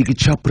দেরিতে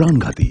চিকিৎসা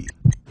প্রাণঘাতী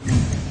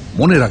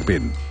মনে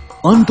রাখবেন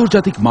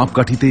আন্তর্জাতিক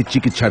মাপকাঠিতে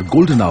চিকিৎসার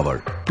গোল্ডেন আওয়ার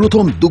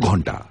প্রথম 2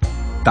 ঘন্টা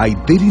তাই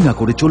দেরি না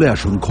করে চলে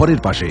আসুন ঘরের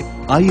পাশে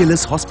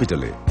আইএলএস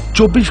হসপিটালে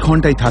 24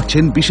 ঘন্টায়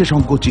থাকছেন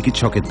বিশেষজ্ঞ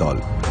চিকিৎসকের দল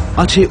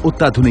আছে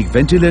অত্যাধুনিক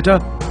ভেন্টিলেটর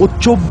ও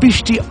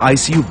 24টি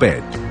আইসিইউ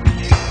বেড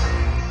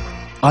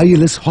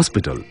আইএলএস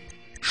হসপিটাল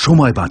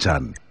সময়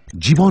বাঁচান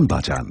জীবন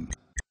বাঁচান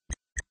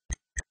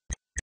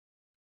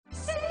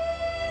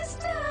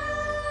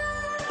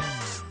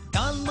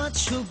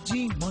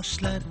সবজি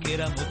মশলার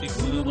কেরামতি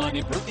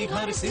গুরুমানে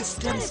প্রতিঘর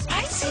সিস্টেম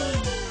স্পাইসি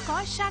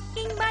কষা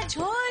কিংবা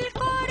ঝোল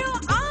করো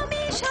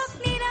আমিষ হোক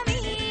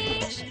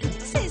নিরামিষ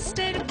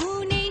সিস্টার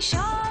গুনে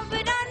সব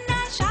রান্না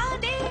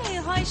স্বাদে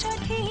হয়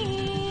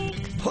সঠিক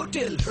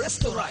হোটেল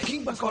রেস্তোরাঁ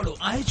কিংবা করো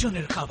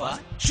আয়োজনের খাবার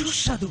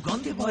সুস্বাদু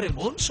গন্ধে ভরে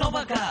মন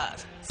সবাকার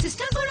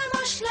সিস্টার গুঁড়া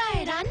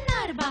মশলায়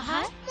রান্নার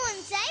বাহার মন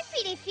চায়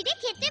ফিরে ফিরে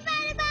খেতে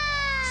পারবা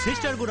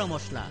সিস্টার গুঁড়া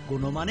মশলা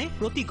গুণমানে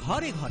প্রতি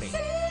ঘরে ঘরে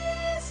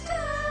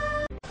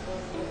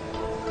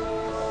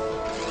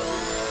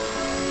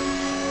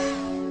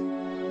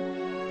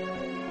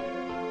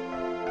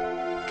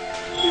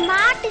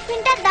মা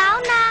টিফিনটা দাও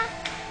না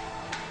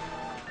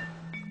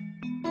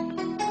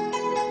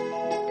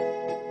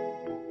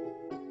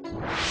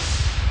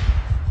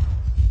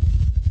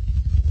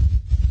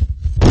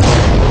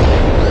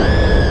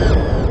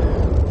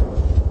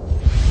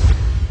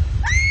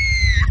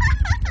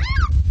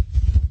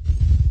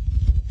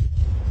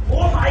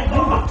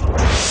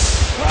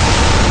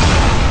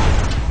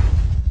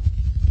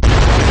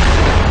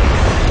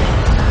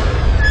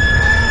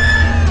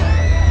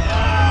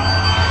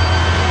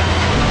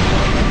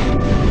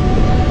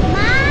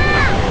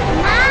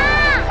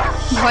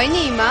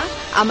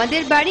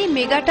আমাদের বাড়ি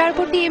মেগা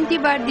টার্বো টিএমটি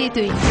বার দিয়ে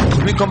তৈরি।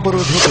 ভূমিকম্প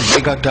রোধক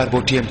মেগা টার্বো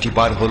টিএমটি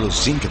বার হলো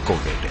জিঙ্ক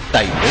কোটেড,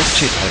 তাই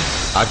মরছে ভয়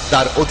আর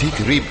তার অধিক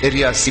রিব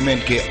এরিয়া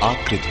সিমেন্টকে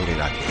আঁকড়ে ধরে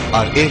রাখে।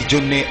 আর এর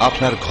জন্য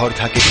আপনার ঘর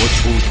থাকে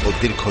মজবুত ও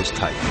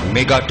দীর্ঘস্থায়ী।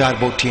 মেগা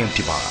টার্বো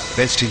টিএমটি বার,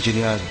 বেস্ট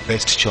ইঞ্জিনিয়ার,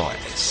 বেস্ট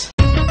চয়েস।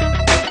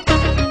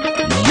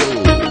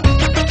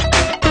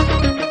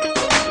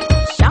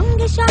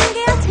 সঙ্গে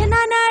সঙ্গে আছে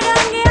নানা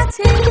রঙে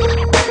আছে,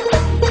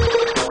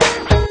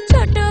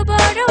 ছোট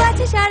বড়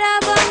আছে সারা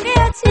বঙ্গে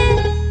আছে,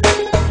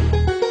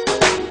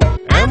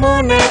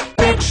 এমন এক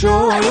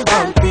টেকসই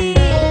বালতি,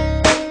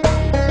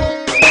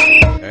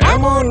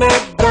 এমন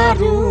এক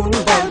দারুণ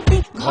বালতি,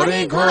 ঘরে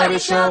ঘরে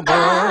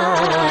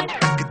সবার।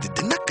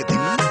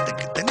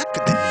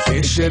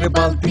 দেশের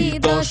বালতি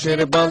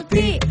দশের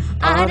বালতি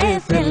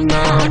আরএফএল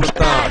নাম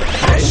তার,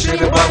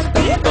 দেশের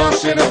বালতি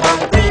দশের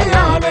বালতি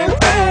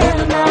আরএফএল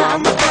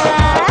নাম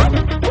তার।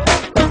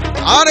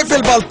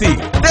 আরএফএল বালতি,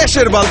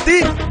 দেশের বালতি,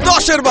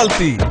 দশের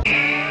বালতি।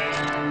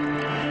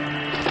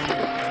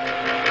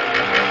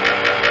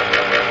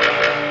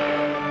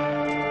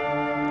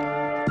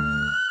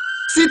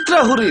 চিত্রা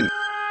হরিণ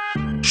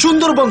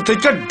সুন্দরবন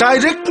থেকে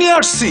ডাইরেক্ট নিয়ে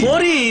আসছি।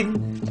 হরিণ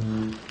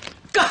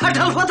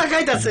কাঁঠাল পাতা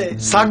খাইতাছে।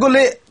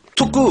 ছাগলে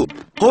থুকু,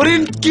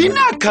 হরিণ কি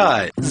না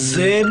খায়?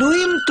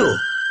 জেনুইন তো।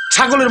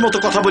 ছাগলের মতো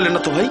কথা বললেন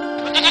না তো ভাই,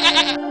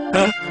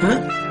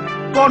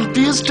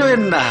 কনফিউজড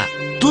হয়েন না।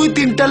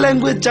 2-3টা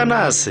ল্যাঙ্গুয়েজ জানা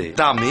আছে,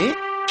 দামে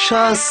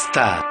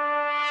সস্তা।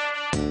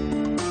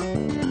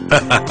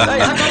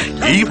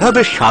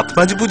 এইভাবে 7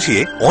 পাঁচ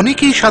বুঝিয়ে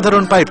অনেকেই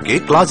সাধারণ পাইপকে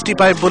ক্লাস ডি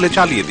পাইপ বলে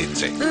চালিয়ে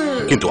দিচ্ছে,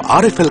 কিন্তু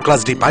আরএফএল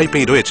ক্লাস ডি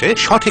পাইপেই রয়েছে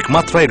সঠিক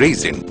মাত্রায়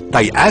রেইজিন,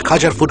 তাই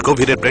 1000 ফুট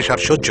গভীরের প্রেসার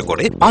সহ্য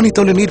করে পানি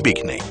তোলে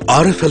নির্বিঘ্নে।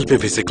 RFL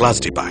PVC class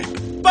D pipe.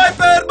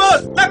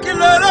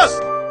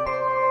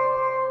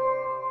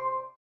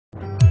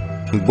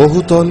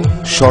 বহুতল,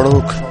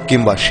 সড়ক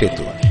কিংবা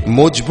সেতু,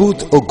 মজবুত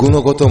ও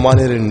গুণগত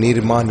মানের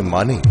নির্মাণ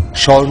মানে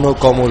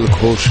স্বর্ণকমল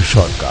ঘোষ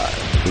সরকার,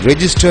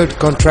 registered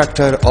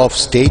contractor of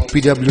state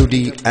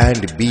PWD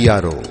and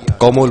BRO,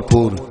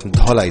 Kamalpur,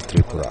 Dhalai,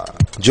 Tripura.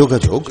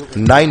 যোগাযোগ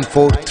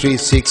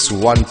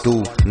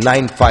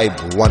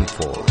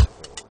 9436129514।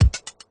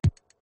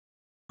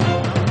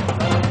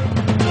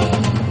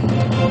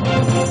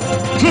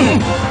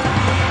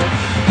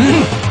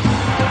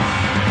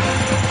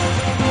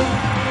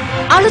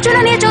 আলোচনা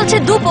নিয়ে চলছে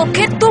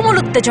দুপক্ষের তুমুল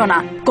উত্তেজনা,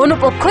 কোনো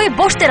পক্ষই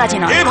বসতে রাজি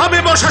নয়। এভাবে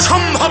বসা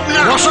সম্ভব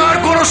না। বসার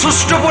কোনো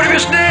সুষ্ঠু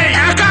পরিবেশ নেই।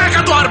 একা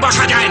একা তো আর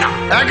বসা যায় না।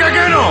 একা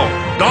কেন,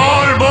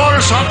 দল বল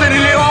সাথে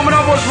নিলেও আমরা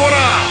বসবো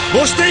না।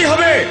 বসতেই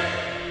হবে।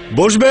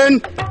 বসবেন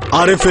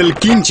আরএফএল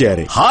কিং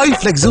চেয়ারে। হাই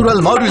ফ্লেক্সুরাল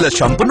মডুলার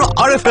সম্পন্ন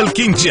আরএফএল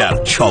কিং চেয়ার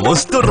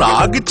সমস্ত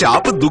রাগ,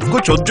 চাপ, দুঃখ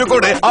সহ্য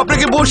করে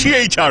আপনাকে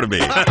বসিয়েই ছাড়বে।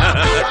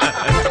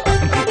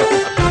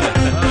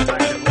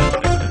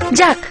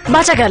 যাক,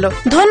 বাঁচা গেল।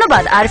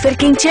 ধন্যবাদ RFL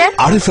king chair.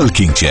 RFL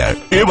king chair,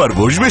 এবার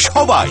বসবে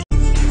সবাই।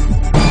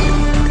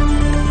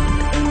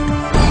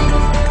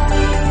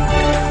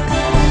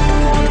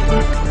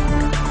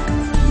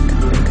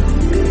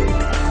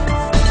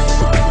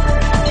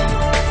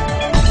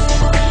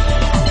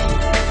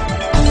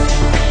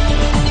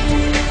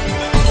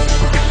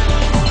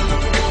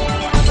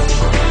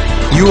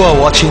 You are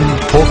watching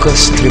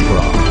Focus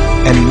Tripura,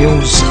 a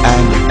news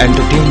and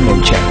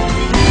entertainment channel.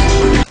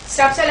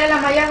 Sabsalela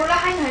maya hula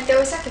hai na te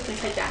wasa ke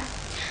phaiga.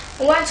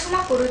 Wan chuma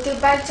puruti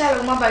bike chalo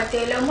ma balte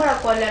le mura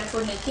kollan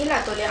funi kila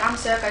tole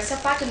amsa ka sa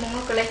party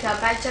mungo kala ka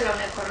bike chalo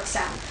ne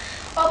koroksa.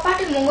 O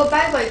party mungo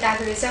bike boy ta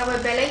gre sa boy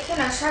belai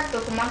khena shak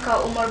dokuman ka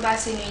umor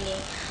basi ni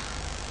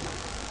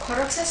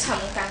koroksa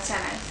samu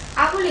tansanai.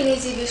 Aguli ni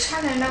jibi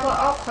shana na go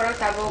o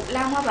korota bo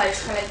lama bai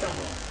shalai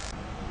tongo.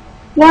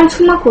 Wan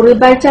chuma kuri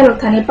bike chalo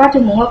thani party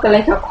mungo kala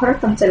ka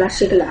khorotam chala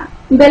shigla.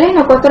 Belai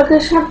na kotor ke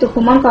shak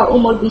dokuman ka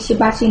umor bisi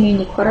basi ni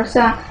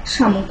koroksa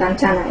samu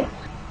tansanai.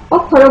 O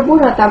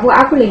khorobura tabu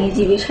aguli ni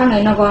jibi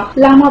shangai na go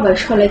lama bai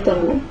shalai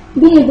tongo.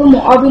 Bini bumu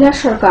Abhinash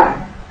Sarkar.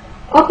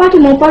 O party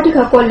mu party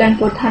ka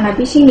Kollanpur thana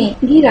bisini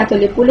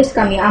giratole police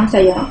kami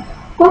amsaya.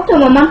 Kokto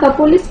maman ka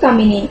police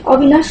kami ni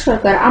Abhinash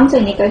Sarkar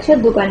amsai ni kaisa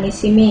dukan ni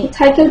simi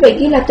cycle bai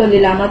giratole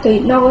lama toi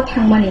nogo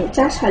thangmani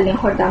 4 salin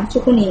hordam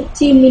chukuni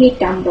 3 minute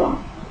tambo.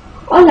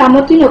 O lama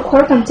toi no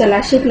khorkam chala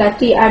shikla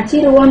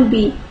TR01B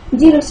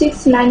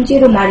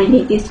 0690 marini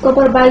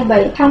discover bike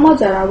by thamo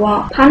jarawa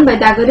phan by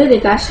dagare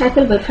rega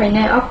cycle by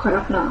fainai of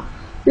kharakna.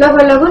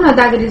 Logo na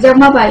dagare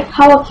jagma by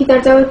hawa khitar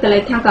jawe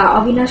kalai thanga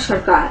Abhinash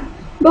Sarkar.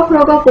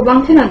 Bokroga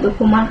kubang thena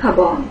dokuman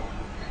khabo.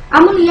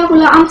 Amun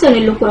iyagula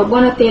amchani lukro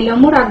bona telo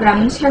mura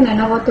gramin shangai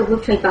na goto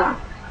gufeka.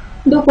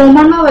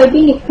 Dokuman ma by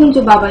bini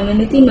khunju babai no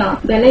nitino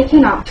belai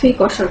khena thui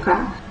ko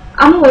sarkar.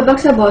 Amu by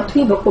baksa bo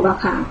thui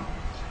bokubakha.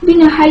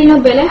 Bini haino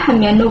belai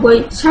hamya nogoi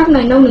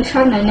sagnai nongni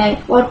sagnai nai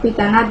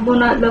orpita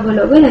natbona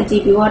logo na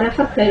jibi wara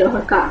fakrai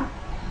rohka.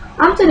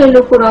 Amchani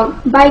lukro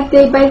bike te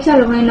bike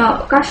chalongai no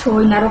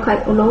kashoi narokhat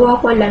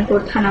ulowa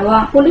Kollanpur thanawa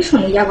police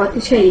ni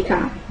yagoti sherika.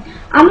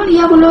 Amun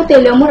iagulo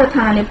telemura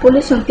thanani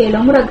police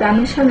telemura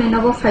gramin shangai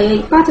nago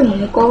phai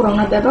patamuni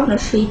kogrona bebak no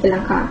shui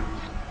telangka.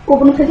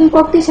 गुबुन फारसेथिं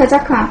कक्तिसा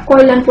जाखा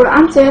कल्याणपुर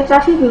आमचे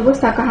traffic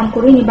व्यवस्था गाहाम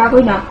करिनि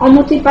बागैना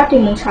अमति party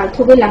मुंसाल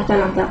थुबै लांता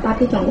लांता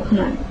party दंगो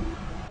खोनानै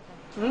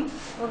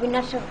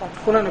অবিনাশ সরকার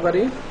কোনানে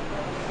বাড়ি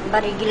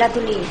বাড়ি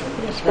গিলাতুলি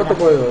কত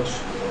বয়স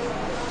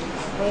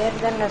বয়স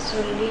জানা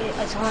চল্লি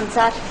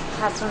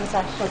 50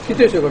 কি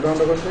হয়েছে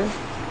ঘটনাটা করছে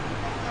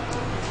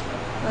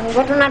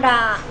ঘটনাটা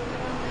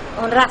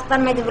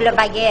রাস্তার মধ্যে বলে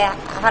বাইকে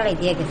হালাই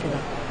দিয়ে গেছে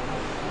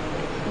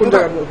কোন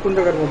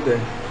জায়গার মধ্যে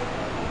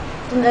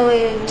তোমরা ওই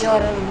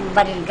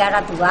বাড়ির গাড়া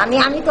তো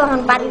আমি তো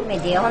এখন বাড়ির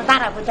মেয়ে এখন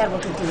তারা কোথায়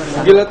বসতি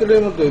করলাম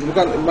গিলাতুলির মধ্যে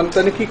দোকান মানে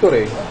তানি কি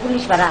করে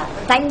পুলিশ পাড়া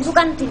তাই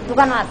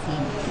দোকানও আছে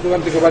দোকান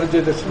থেকে বাড়ি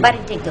যেতেছে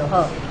বাড়িতে তো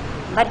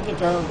বাড়িতে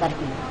তো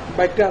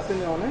বাইকটা আছে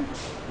না অনেক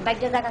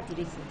বাইকটা জায়গাতে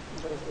রয়েছে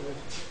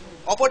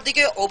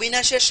অপরদিকে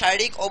অবিনাশের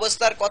শারীরিক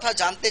অবস্থার কথা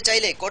জানতে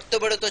চাইলে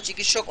কর্তব্যরত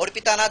চিকিৎসক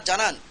অর্পিতা নাথ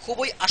জানান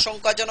খুবই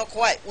আশঙ্কাজনক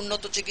হওয়ায়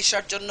উন্নত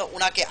চিকিৎসার জন্য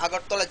উনাকে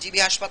আগরতলা জিবি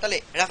হাসপাতালে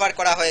রেফার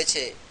করা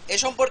হয়েছে। এ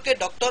সম্পর্কে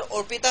ডক্টর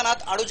অর্পিতা নাথ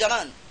আরো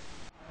জানান,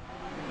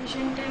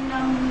 পেশেন্টের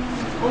নাম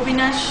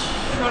অবিনাশ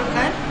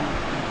সরকার।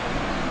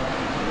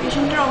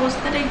 পেশেন্টের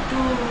অবস্থাটা একটু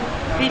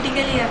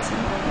ক্রিটিক্যালি আছে,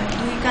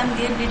 2 কান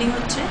দিয়ে ব্লিডিং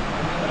হচ্ছে,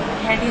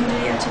 হেড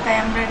ইনজুরি আছে, তাই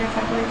আমরা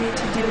রেফার করে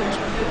দিয়েছি জিবি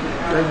হাসপাতালে।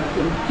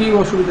 কি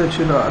অসুবিধা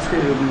ছিল আজকে,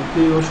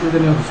 কি অসুবিধা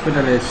নিয়ে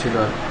হসপিটালে এসেছিল?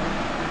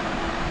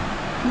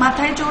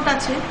 মাথায় চোট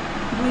আছে,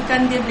 2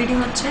 কান দিয়ে ব্লিডিং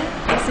হচ্ছে,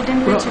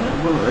 অ্যাক্সিডেন্ট হয়েছিল।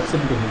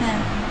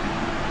 হ্যাঁ।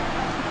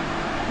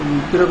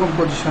 কিরকম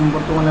পজিশন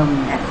বর্তমানে?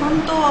 এখন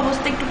তো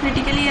অবস্থা একটু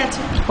ক্রিটিক্যালি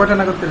আছে। কয়টা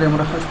নাগাদ পেলে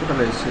আমরা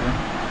হাসপাতালে এসেছিল?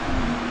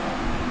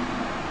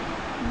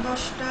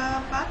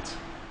 10:05।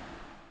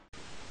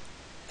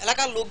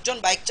 এলাকার লোকজন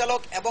বাইক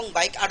চালক এবং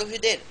বাইক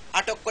আরোহীদের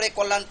আটক করে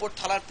কল্যাণপুর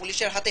থানার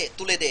পুলিশের হাতে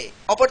তুলে দেয়।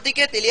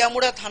 অপরদিকে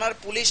তেলিয়ামুড়া থানার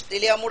পুলিশ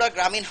তেলিয়ামুড়া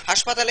গ্রামীণ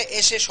হাসপাতালে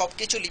এসে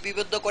সবকিছু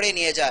লিপিবদ্ধ করে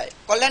নিয়ে যায়।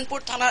 কল্যাণপুর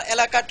থানার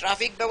এলাকার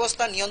ট্রাফিক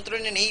ব্যবস্থা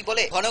নিয়ন্ত্রণে নেই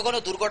বলে ঘন ঘন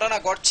দুর্ঘটনা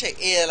ঘটছে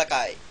এই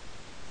এলাকায়।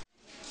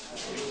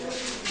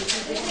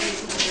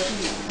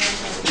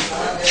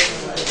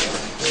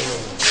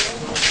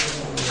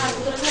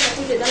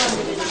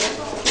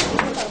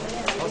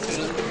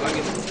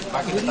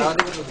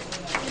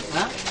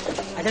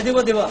 আচ্ছা দিব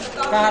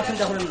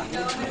চিন্তা করেন না।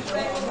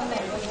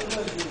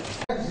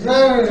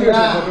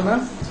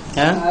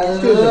 হ্যাঁ,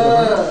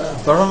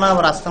 ঘটনা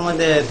রাস্তার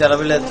মধ্যে 13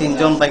 বিলে 3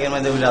 জন বাইকের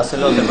মধ্যে বলে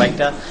আসলে ওদের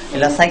বাইকটা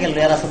এলা সাইকেল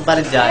দিয়ে রাস্তা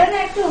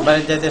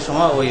বাড়ি যাইতে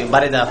সময় ওই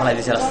বাড়ি দেওয়া ফেলাই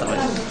দিয়েছে রাস্তার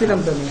মধ্যে। কি নাম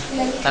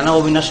তার নাম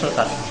অবিনাশ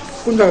সরকার।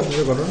 কোন জায়গা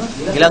থেকে ঘটনা?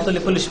 গিলাতুলি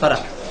পুলিশ পাড়া।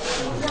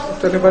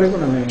 তাদের বাড়ি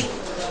কোন নেই?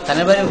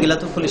 তাদের বাড়ি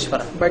গিলাতুলি পুলিশ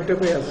পাড়া। বাইকটা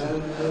কই আছে?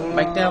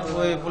 বাইকটা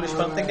ওই পুলিশ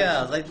পাড়া থেকে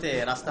যাইতে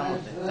রাস্তার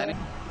মধ্যে।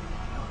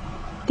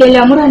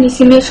 তেলিয়ামুড়া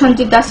নিসিমে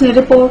সঞ্জিত দাসের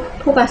report,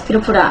 focus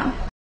Tripura.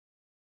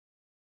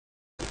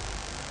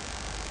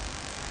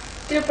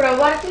 Tripura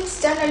working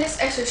journalist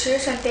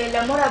association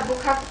Teliamura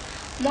বুখাক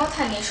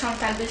মথানি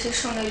সন্তান বিশেষ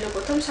সনৈল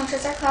প্রথম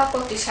সংসার চাখা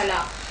প্রতিশালা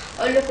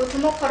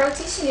লোকথম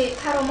খরচি সিনি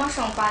থারমা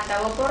সংপান্দা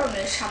ও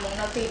বরণের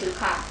সামুনা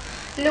তৈদুখা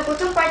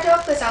লোকথম পাইটা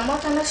পেজা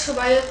মথানা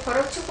সুবাই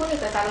খরচুকুনি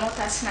কাতাল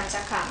মথা স্নান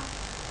চাখা।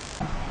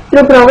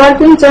 ত্রিপুরা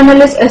ওয়ার্কিং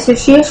জার্নালিস্ট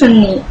অ্যাসোসিয়েশন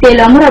नि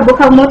तेलियामुड़ा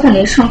बुखाक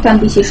मथानि संतान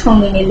बिसि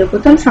संगिनि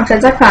लोकथम संसार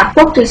जाखा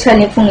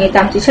पक्टिसालनि फुंनि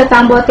दामतिसा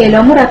ताम्बो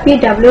तेलियामुड़ा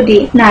PWD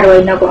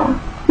नारवाई नगर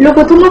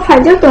लोकथम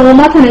फाइजा तंग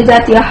मथानि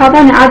जातीय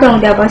हाबानि आदं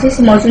देवाशिष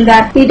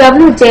मजुमदार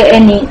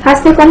PWJNनि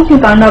हास्ते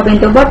कमथिपां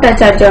नवेन्द्र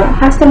भट्टाचार्य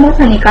हास्ते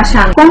मथानि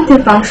कासां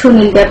कमथिपां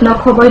सुनील देव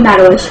नखबै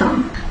नारवाई सं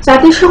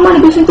জাতির সম্মান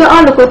বিশিষ্ট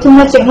অলোকথম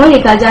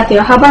চেঙ্গলিকা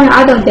জাতীয় হাবানি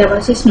আদং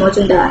দেবাশিষ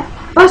মজুমদার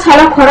ও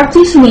সারা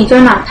খরচি সিনি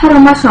জনা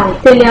থারমাসং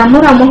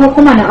তেলিয়ামুড়া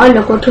মহকুমানে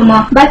অলোকথম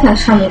বাইথাং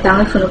সামু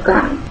দাঙে ফুনুকা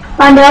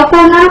পান্ডাও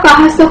কর্ণাটকা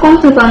হাস্তে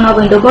কমথিপাং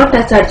নবেন্দ্র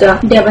ভট্টাচার্য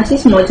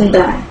দেবাশিষ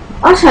মজুমদার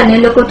অসানে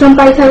লোকথম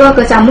পাইথাগা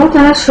গজা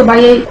মথানা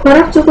সবাই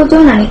খরচুকু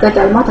জনানি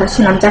কাতাল মথা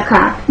সুনাম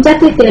জাখা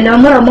জাতি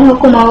তেলিয়ামুড়া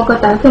মহকুমা ও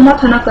কাতালকে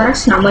মথানা করা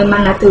স্নাময়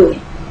মান্না তুই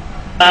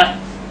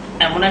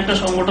এমন একটা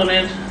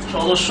সংগঠনের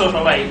সদস্য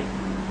সবাই,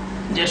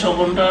 যে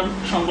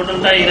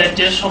সংগঠনটা এই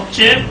রাজ্যের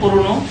সবচেয়ে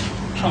পুরনো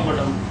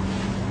সংগঠন।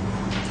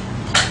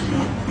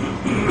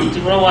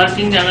 ত্রিপুরা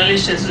ওয়ার্কিং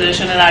জার্নালিস্ট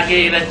অ্যাসোসিয়েশনের আগে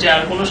এই রাজ্যে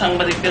আর কোনো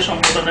সাংবাদিকদের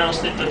সংগঠনের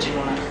অস্তিত্ব ছিল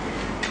না।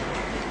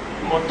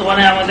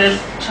 বর্তমানে আমাদের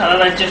সারা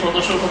রাজ্যে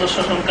সদস্য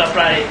সংখ্যা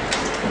প্রায়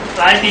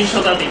 3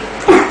 শতাধিক,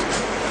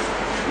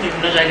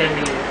 বিভিন্ন জায়গায়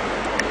মিলে।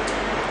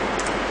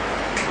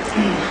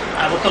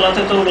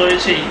 আগরতলাতে তো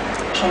রয়েছেই,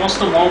 সমস্ত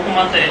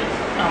মহকুমাতে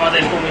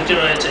আমাদের কমিটি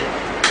রয়েছে,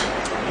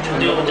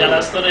 যদিও জেলা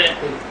স্তরে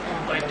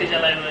কয়েকটি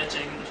জেলায় রয়েছে,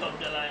 কিন্তু সব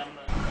জেলায়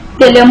আমরা।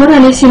 তেলিয়ামুড়া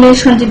নিসিমে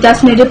সঞ্জিত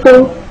দাসের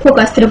রিপোর্ট,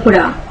 ফোকাস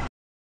ত্রিপুরা।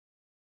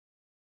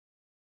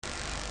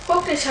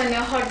 পক্টিসালনি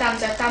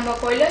হরদামজা তাম্বা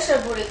কৈলাসর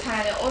বুড়ি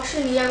থানানি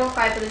অশিনিয়াগো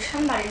কাইবরি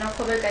সামবারি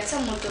নখবে গাইছা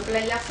মুলটুপলা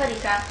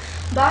ইয়াফারিকা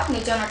বাপনি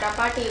জনতা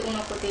পার্টি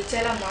 29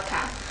 জেলা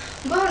মথা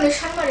বরনি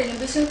সামবারিনি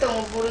বিসিংতং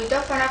বুড়ি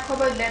দফানা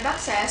খবর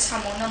বেবাকসায়া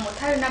সামুনা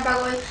মুথারিনা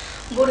বাগৈ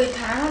বুড়ি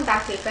থানানো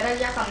দাক্তি পেরা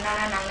ইয়াকাম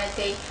নানা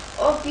নাংনাইতে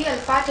ও বিএল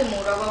পার্টি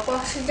মুরগো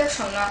পক্সিজা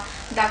সংনা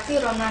দাক্তি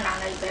রমনা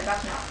নাংনাই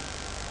বেবাকনা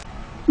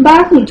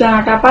বাপনি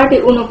জনতা পার্টি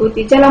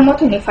 29 জেলা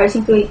মথনি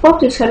ফাইসিংতুই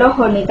পক্টিসাল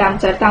হরনি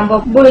দামজা তাম্বা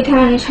বুড়ি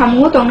থানানি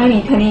সামু তংনানি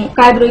থানি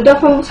কাইবরি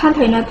দফা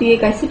সানথাইনা তুই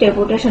গাইছি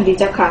ডেপুটেশন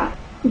দিজাখা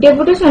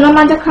ডেপুটেশন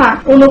মানজাখা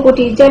 19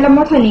 কোটি জেলা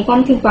মথানি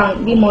কমথিংপাং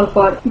বিমল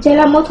কর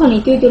জেলা মথানি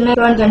তুইদুনে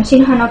রঞ্জন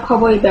সিনহানা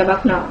খবর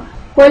বেবাকনা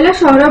কয়লা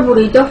শহর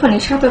বুড়ি দফানি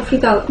সাতর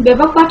ফিতাল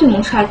বেবাক পার্টি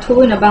মুসাল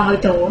থুবইনা বাঙাই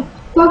দङ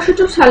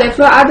কক্সটুর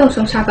সালেফ্র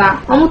আদংসং সাকা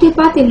অমতি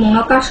পাতি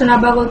মুঙা কাশনা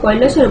বাগৈ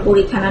কয়লাসের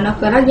বুড়ি থানা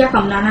নকরা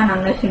ইয়াকাম নানা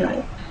নাंनाय हिनाय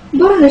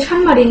बर'नि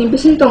सानमारिनि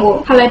बिसिं दङ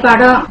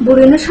हालायपाड़ा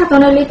बुरैनो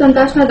सातनाय लिटन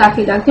दासना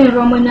दाखि दाखिन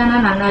रमैनाना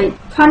नांनाय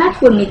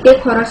फानाथपुरनि ते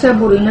खरसा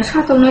बुरैनो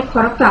सातनाय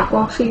खरकता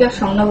कक्सिजा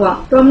संनवा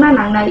रमना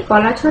नांनाय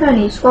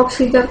कलाछरानि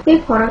कक्सिजा ते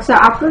खरसा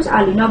आफरोज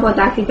आलिनबो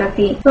दाखि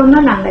दाखि रमना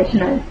नांनाय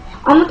हिनाय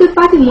अमति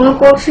पार्टी मुङा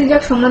कक्सिजा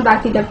संना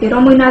दाखि दाखि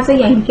रमैनाजा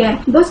याहिनके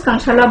बस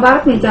कांसाला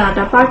भारतनि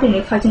जानाता पार्टीनि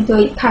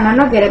फाजिनतै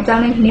थानाना गेरेब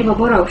जानाय हिनेबो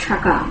बराव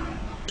साका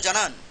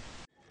জানান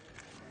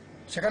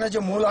সেখানে যে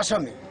মূল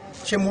আসামি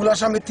সেই মূল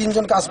আসামি 3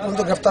 জনকে আজ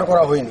পর্যন্ত গ্রেফতার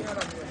করা হয়নি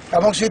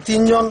এবং সেই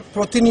 3 জন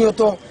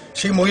প্রতিনিয়ত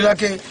সেই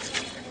মহিলাকে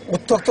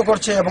উত্ত্যক্ত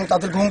করছে এবং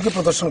তাদের হুমকি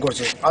প্রদর্শন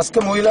করছে আজকে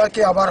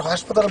মহিলাকে আবার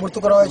হাসপাতালে ভর্তি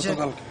করা হয়েছে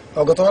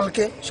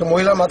গতকালকে সেই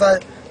মহিলার মাথায়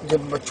যে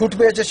চোট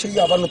পেয়েছে সেই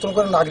আবার নতুন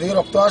করে নাক দিয়ে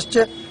রক্ত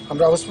আসছে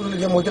আমরা হসপিটালে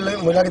গিয়ে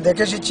মহিলাকে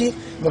দেখে এসেছি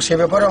এবং সে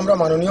ব্যাপারে আমরা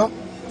মাননীয়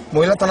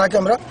মহিলা থানাকে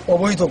আমরা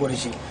অবহিত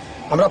করেছি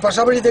আমরা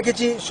পাশাপাশি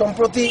দেখেছি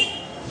সম্প্রতি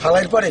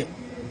হালাইপাড়ে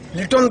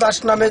লিটন দাস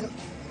নামে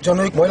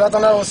জনৈক মহিলা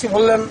থানার ওসি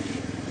বললেন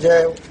যে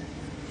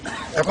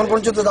এখন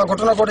পর্যন্ত যা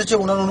ঘটনা ঘটেছে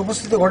ওনার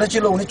অনুপস্থিতি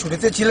ঘটেছিল উনি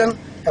ছুটিতে ছিলেন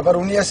এবার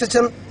উনি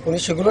এসেছেন উনি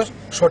সেগুলো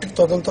সঠিক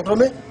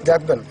তদন্তক্রমে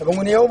দেখবেন এবং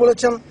উনিও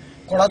বলেছেন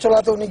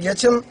কলাচড়াতে উনি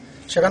গিয়েছেন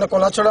সেখানে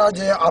কলাচড়া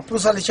যে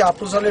আফরোজ আলী সে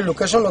আফরোজ আলীর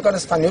লোকেশন ওখানে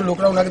স্থানীয়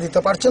লোকরা ওনাকে দিতে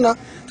পারছে না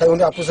তাই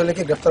উনি আফরোজ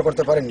আলীকে গ্রেফতার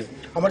করতে পারেননি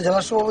আমার জেলা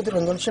সভাপতি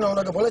রঞ্জন সিনহা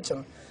ওনাকে বলেছেন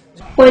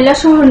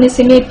কৈলাসহর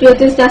নিসিমি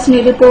প্রিয়তেশ দাসনি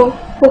রিপোর্ট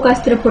ফোকাস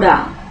ত্রিপুরা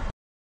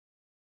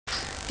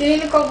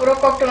তিনি কবুরো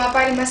কক্টমা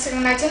পারি মাসের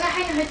নাজনা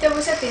হাইন হইতে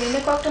বসে তিনি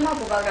কক্টমা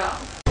বুবাগরা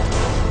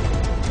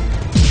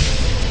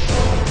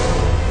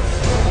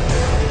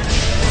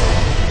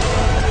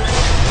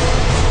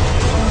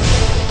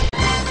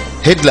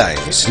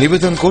হেডলাইন্স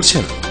নিবেদন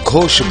করছেন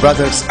Ghosh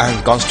brothers and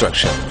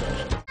construction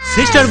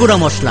sister গুঁড়া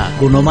মশলা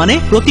গুণমানে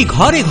প্রতি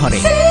ঘরে ঘরে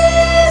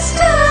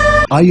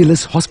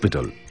আইএলএস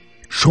হসপিটাল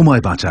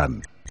সময় বাঁচান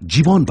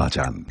জীবন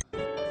বাঁচান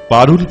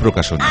পারুল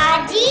প্রকাশন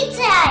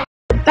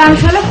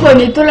তাংশালা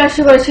খৈনি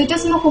তুলাসীগড়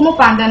সিটেসমুখুমু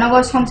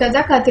পান্দানগর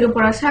সমচাজা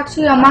ত্রিপুরা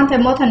সাকসুয়া মান্থাই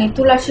মথানি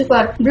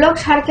তুলাসীগড় ব্লক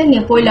সার্কেলনি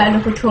পয়লা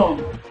লুকুথুম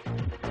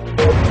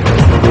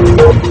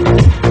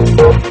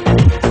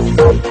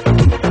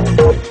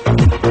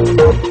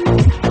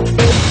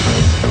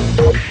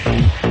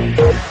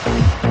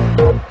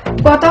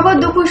গতকাল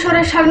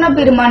দুপুরে সাগনা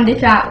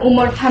বীরমান্ডিকা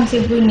উমর থামসি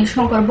বুইনি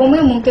শঙ্কর বমি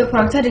মুক্তি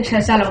ফরকছা রিক্সা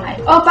চালানায়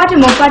ও পার্টি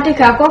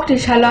পার্টিকা ককটি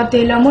সাল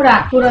তেলমুরা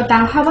পুরো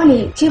তাং হাবানি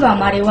চিবা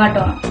মারি ওয়াড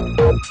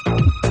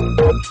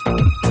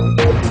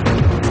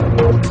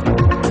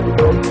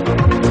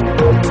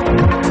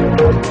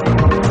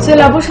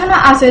Selabusana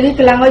aseri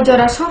kelangai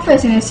jora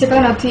sofes ini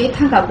sekarang tu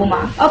itangka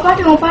buma.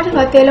 Apati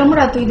ka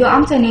telamura tu itu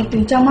amsa ni tu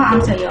jama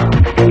amsa yo.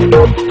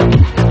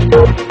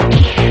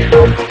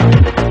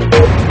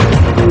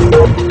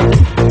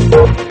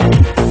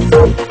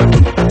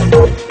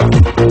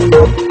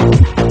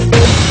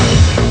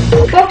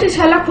 Waktu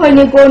salah kau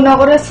ni go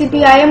nagara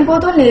CPIM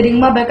bodol ni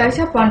ringma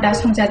bekaisa panda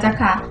songja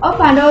jaka.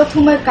 Apanda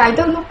thumai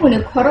kaidok nukuni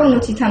khorong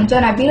nuci tham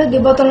jana bilo di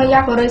bodol ya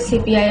kore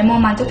CPIM mo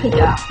manju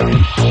khija.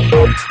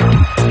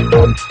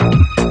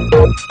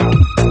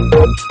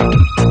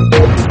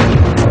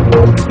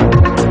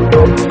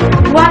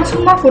 Wan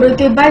suma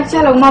kuruti bike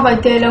chalok ma bai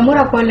tele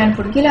mura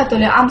Kollanpur gila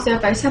tole amsa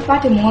kaisa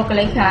party mungo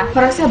kalaikha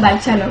farasa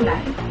bike chalok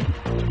nai.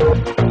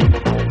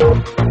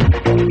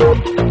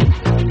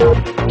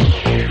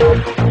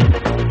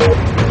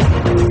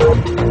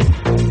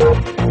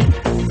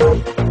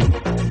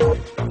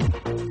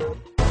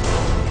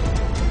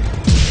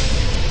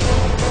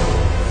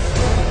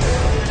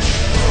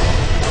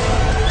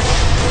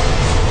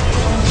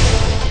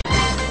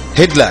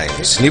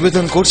 Headlines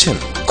নিবেদন করছেন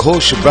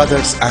Ghosh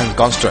brothers and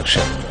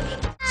construction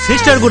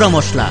sister গুঁড়া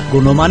মশলা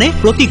গুণমানে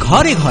প্রতি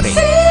ঘরে ঘরে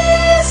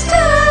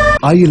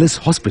ILS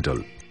hospital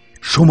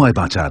সময়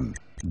বাঁচান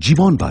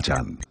জীবন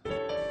বাঁচান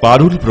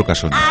পারুল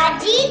প্রকাশন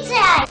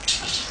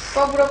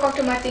Kopro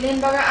kokto matilin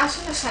baga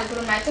asuna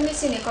salguru naito ni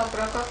sini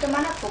kopro kokto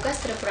mana Focus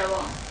Tripura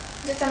wo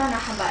jetana na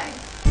habai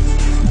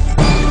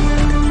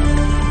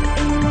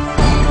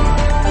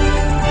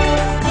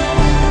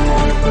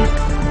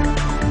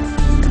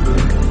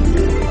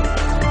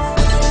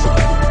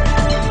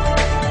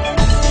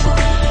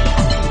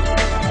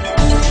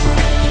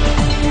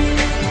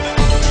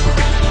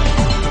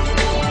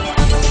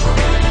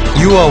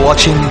You are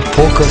watching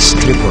Focus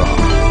Tripura,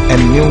 a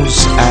news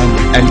and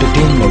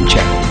entertainment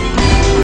channel.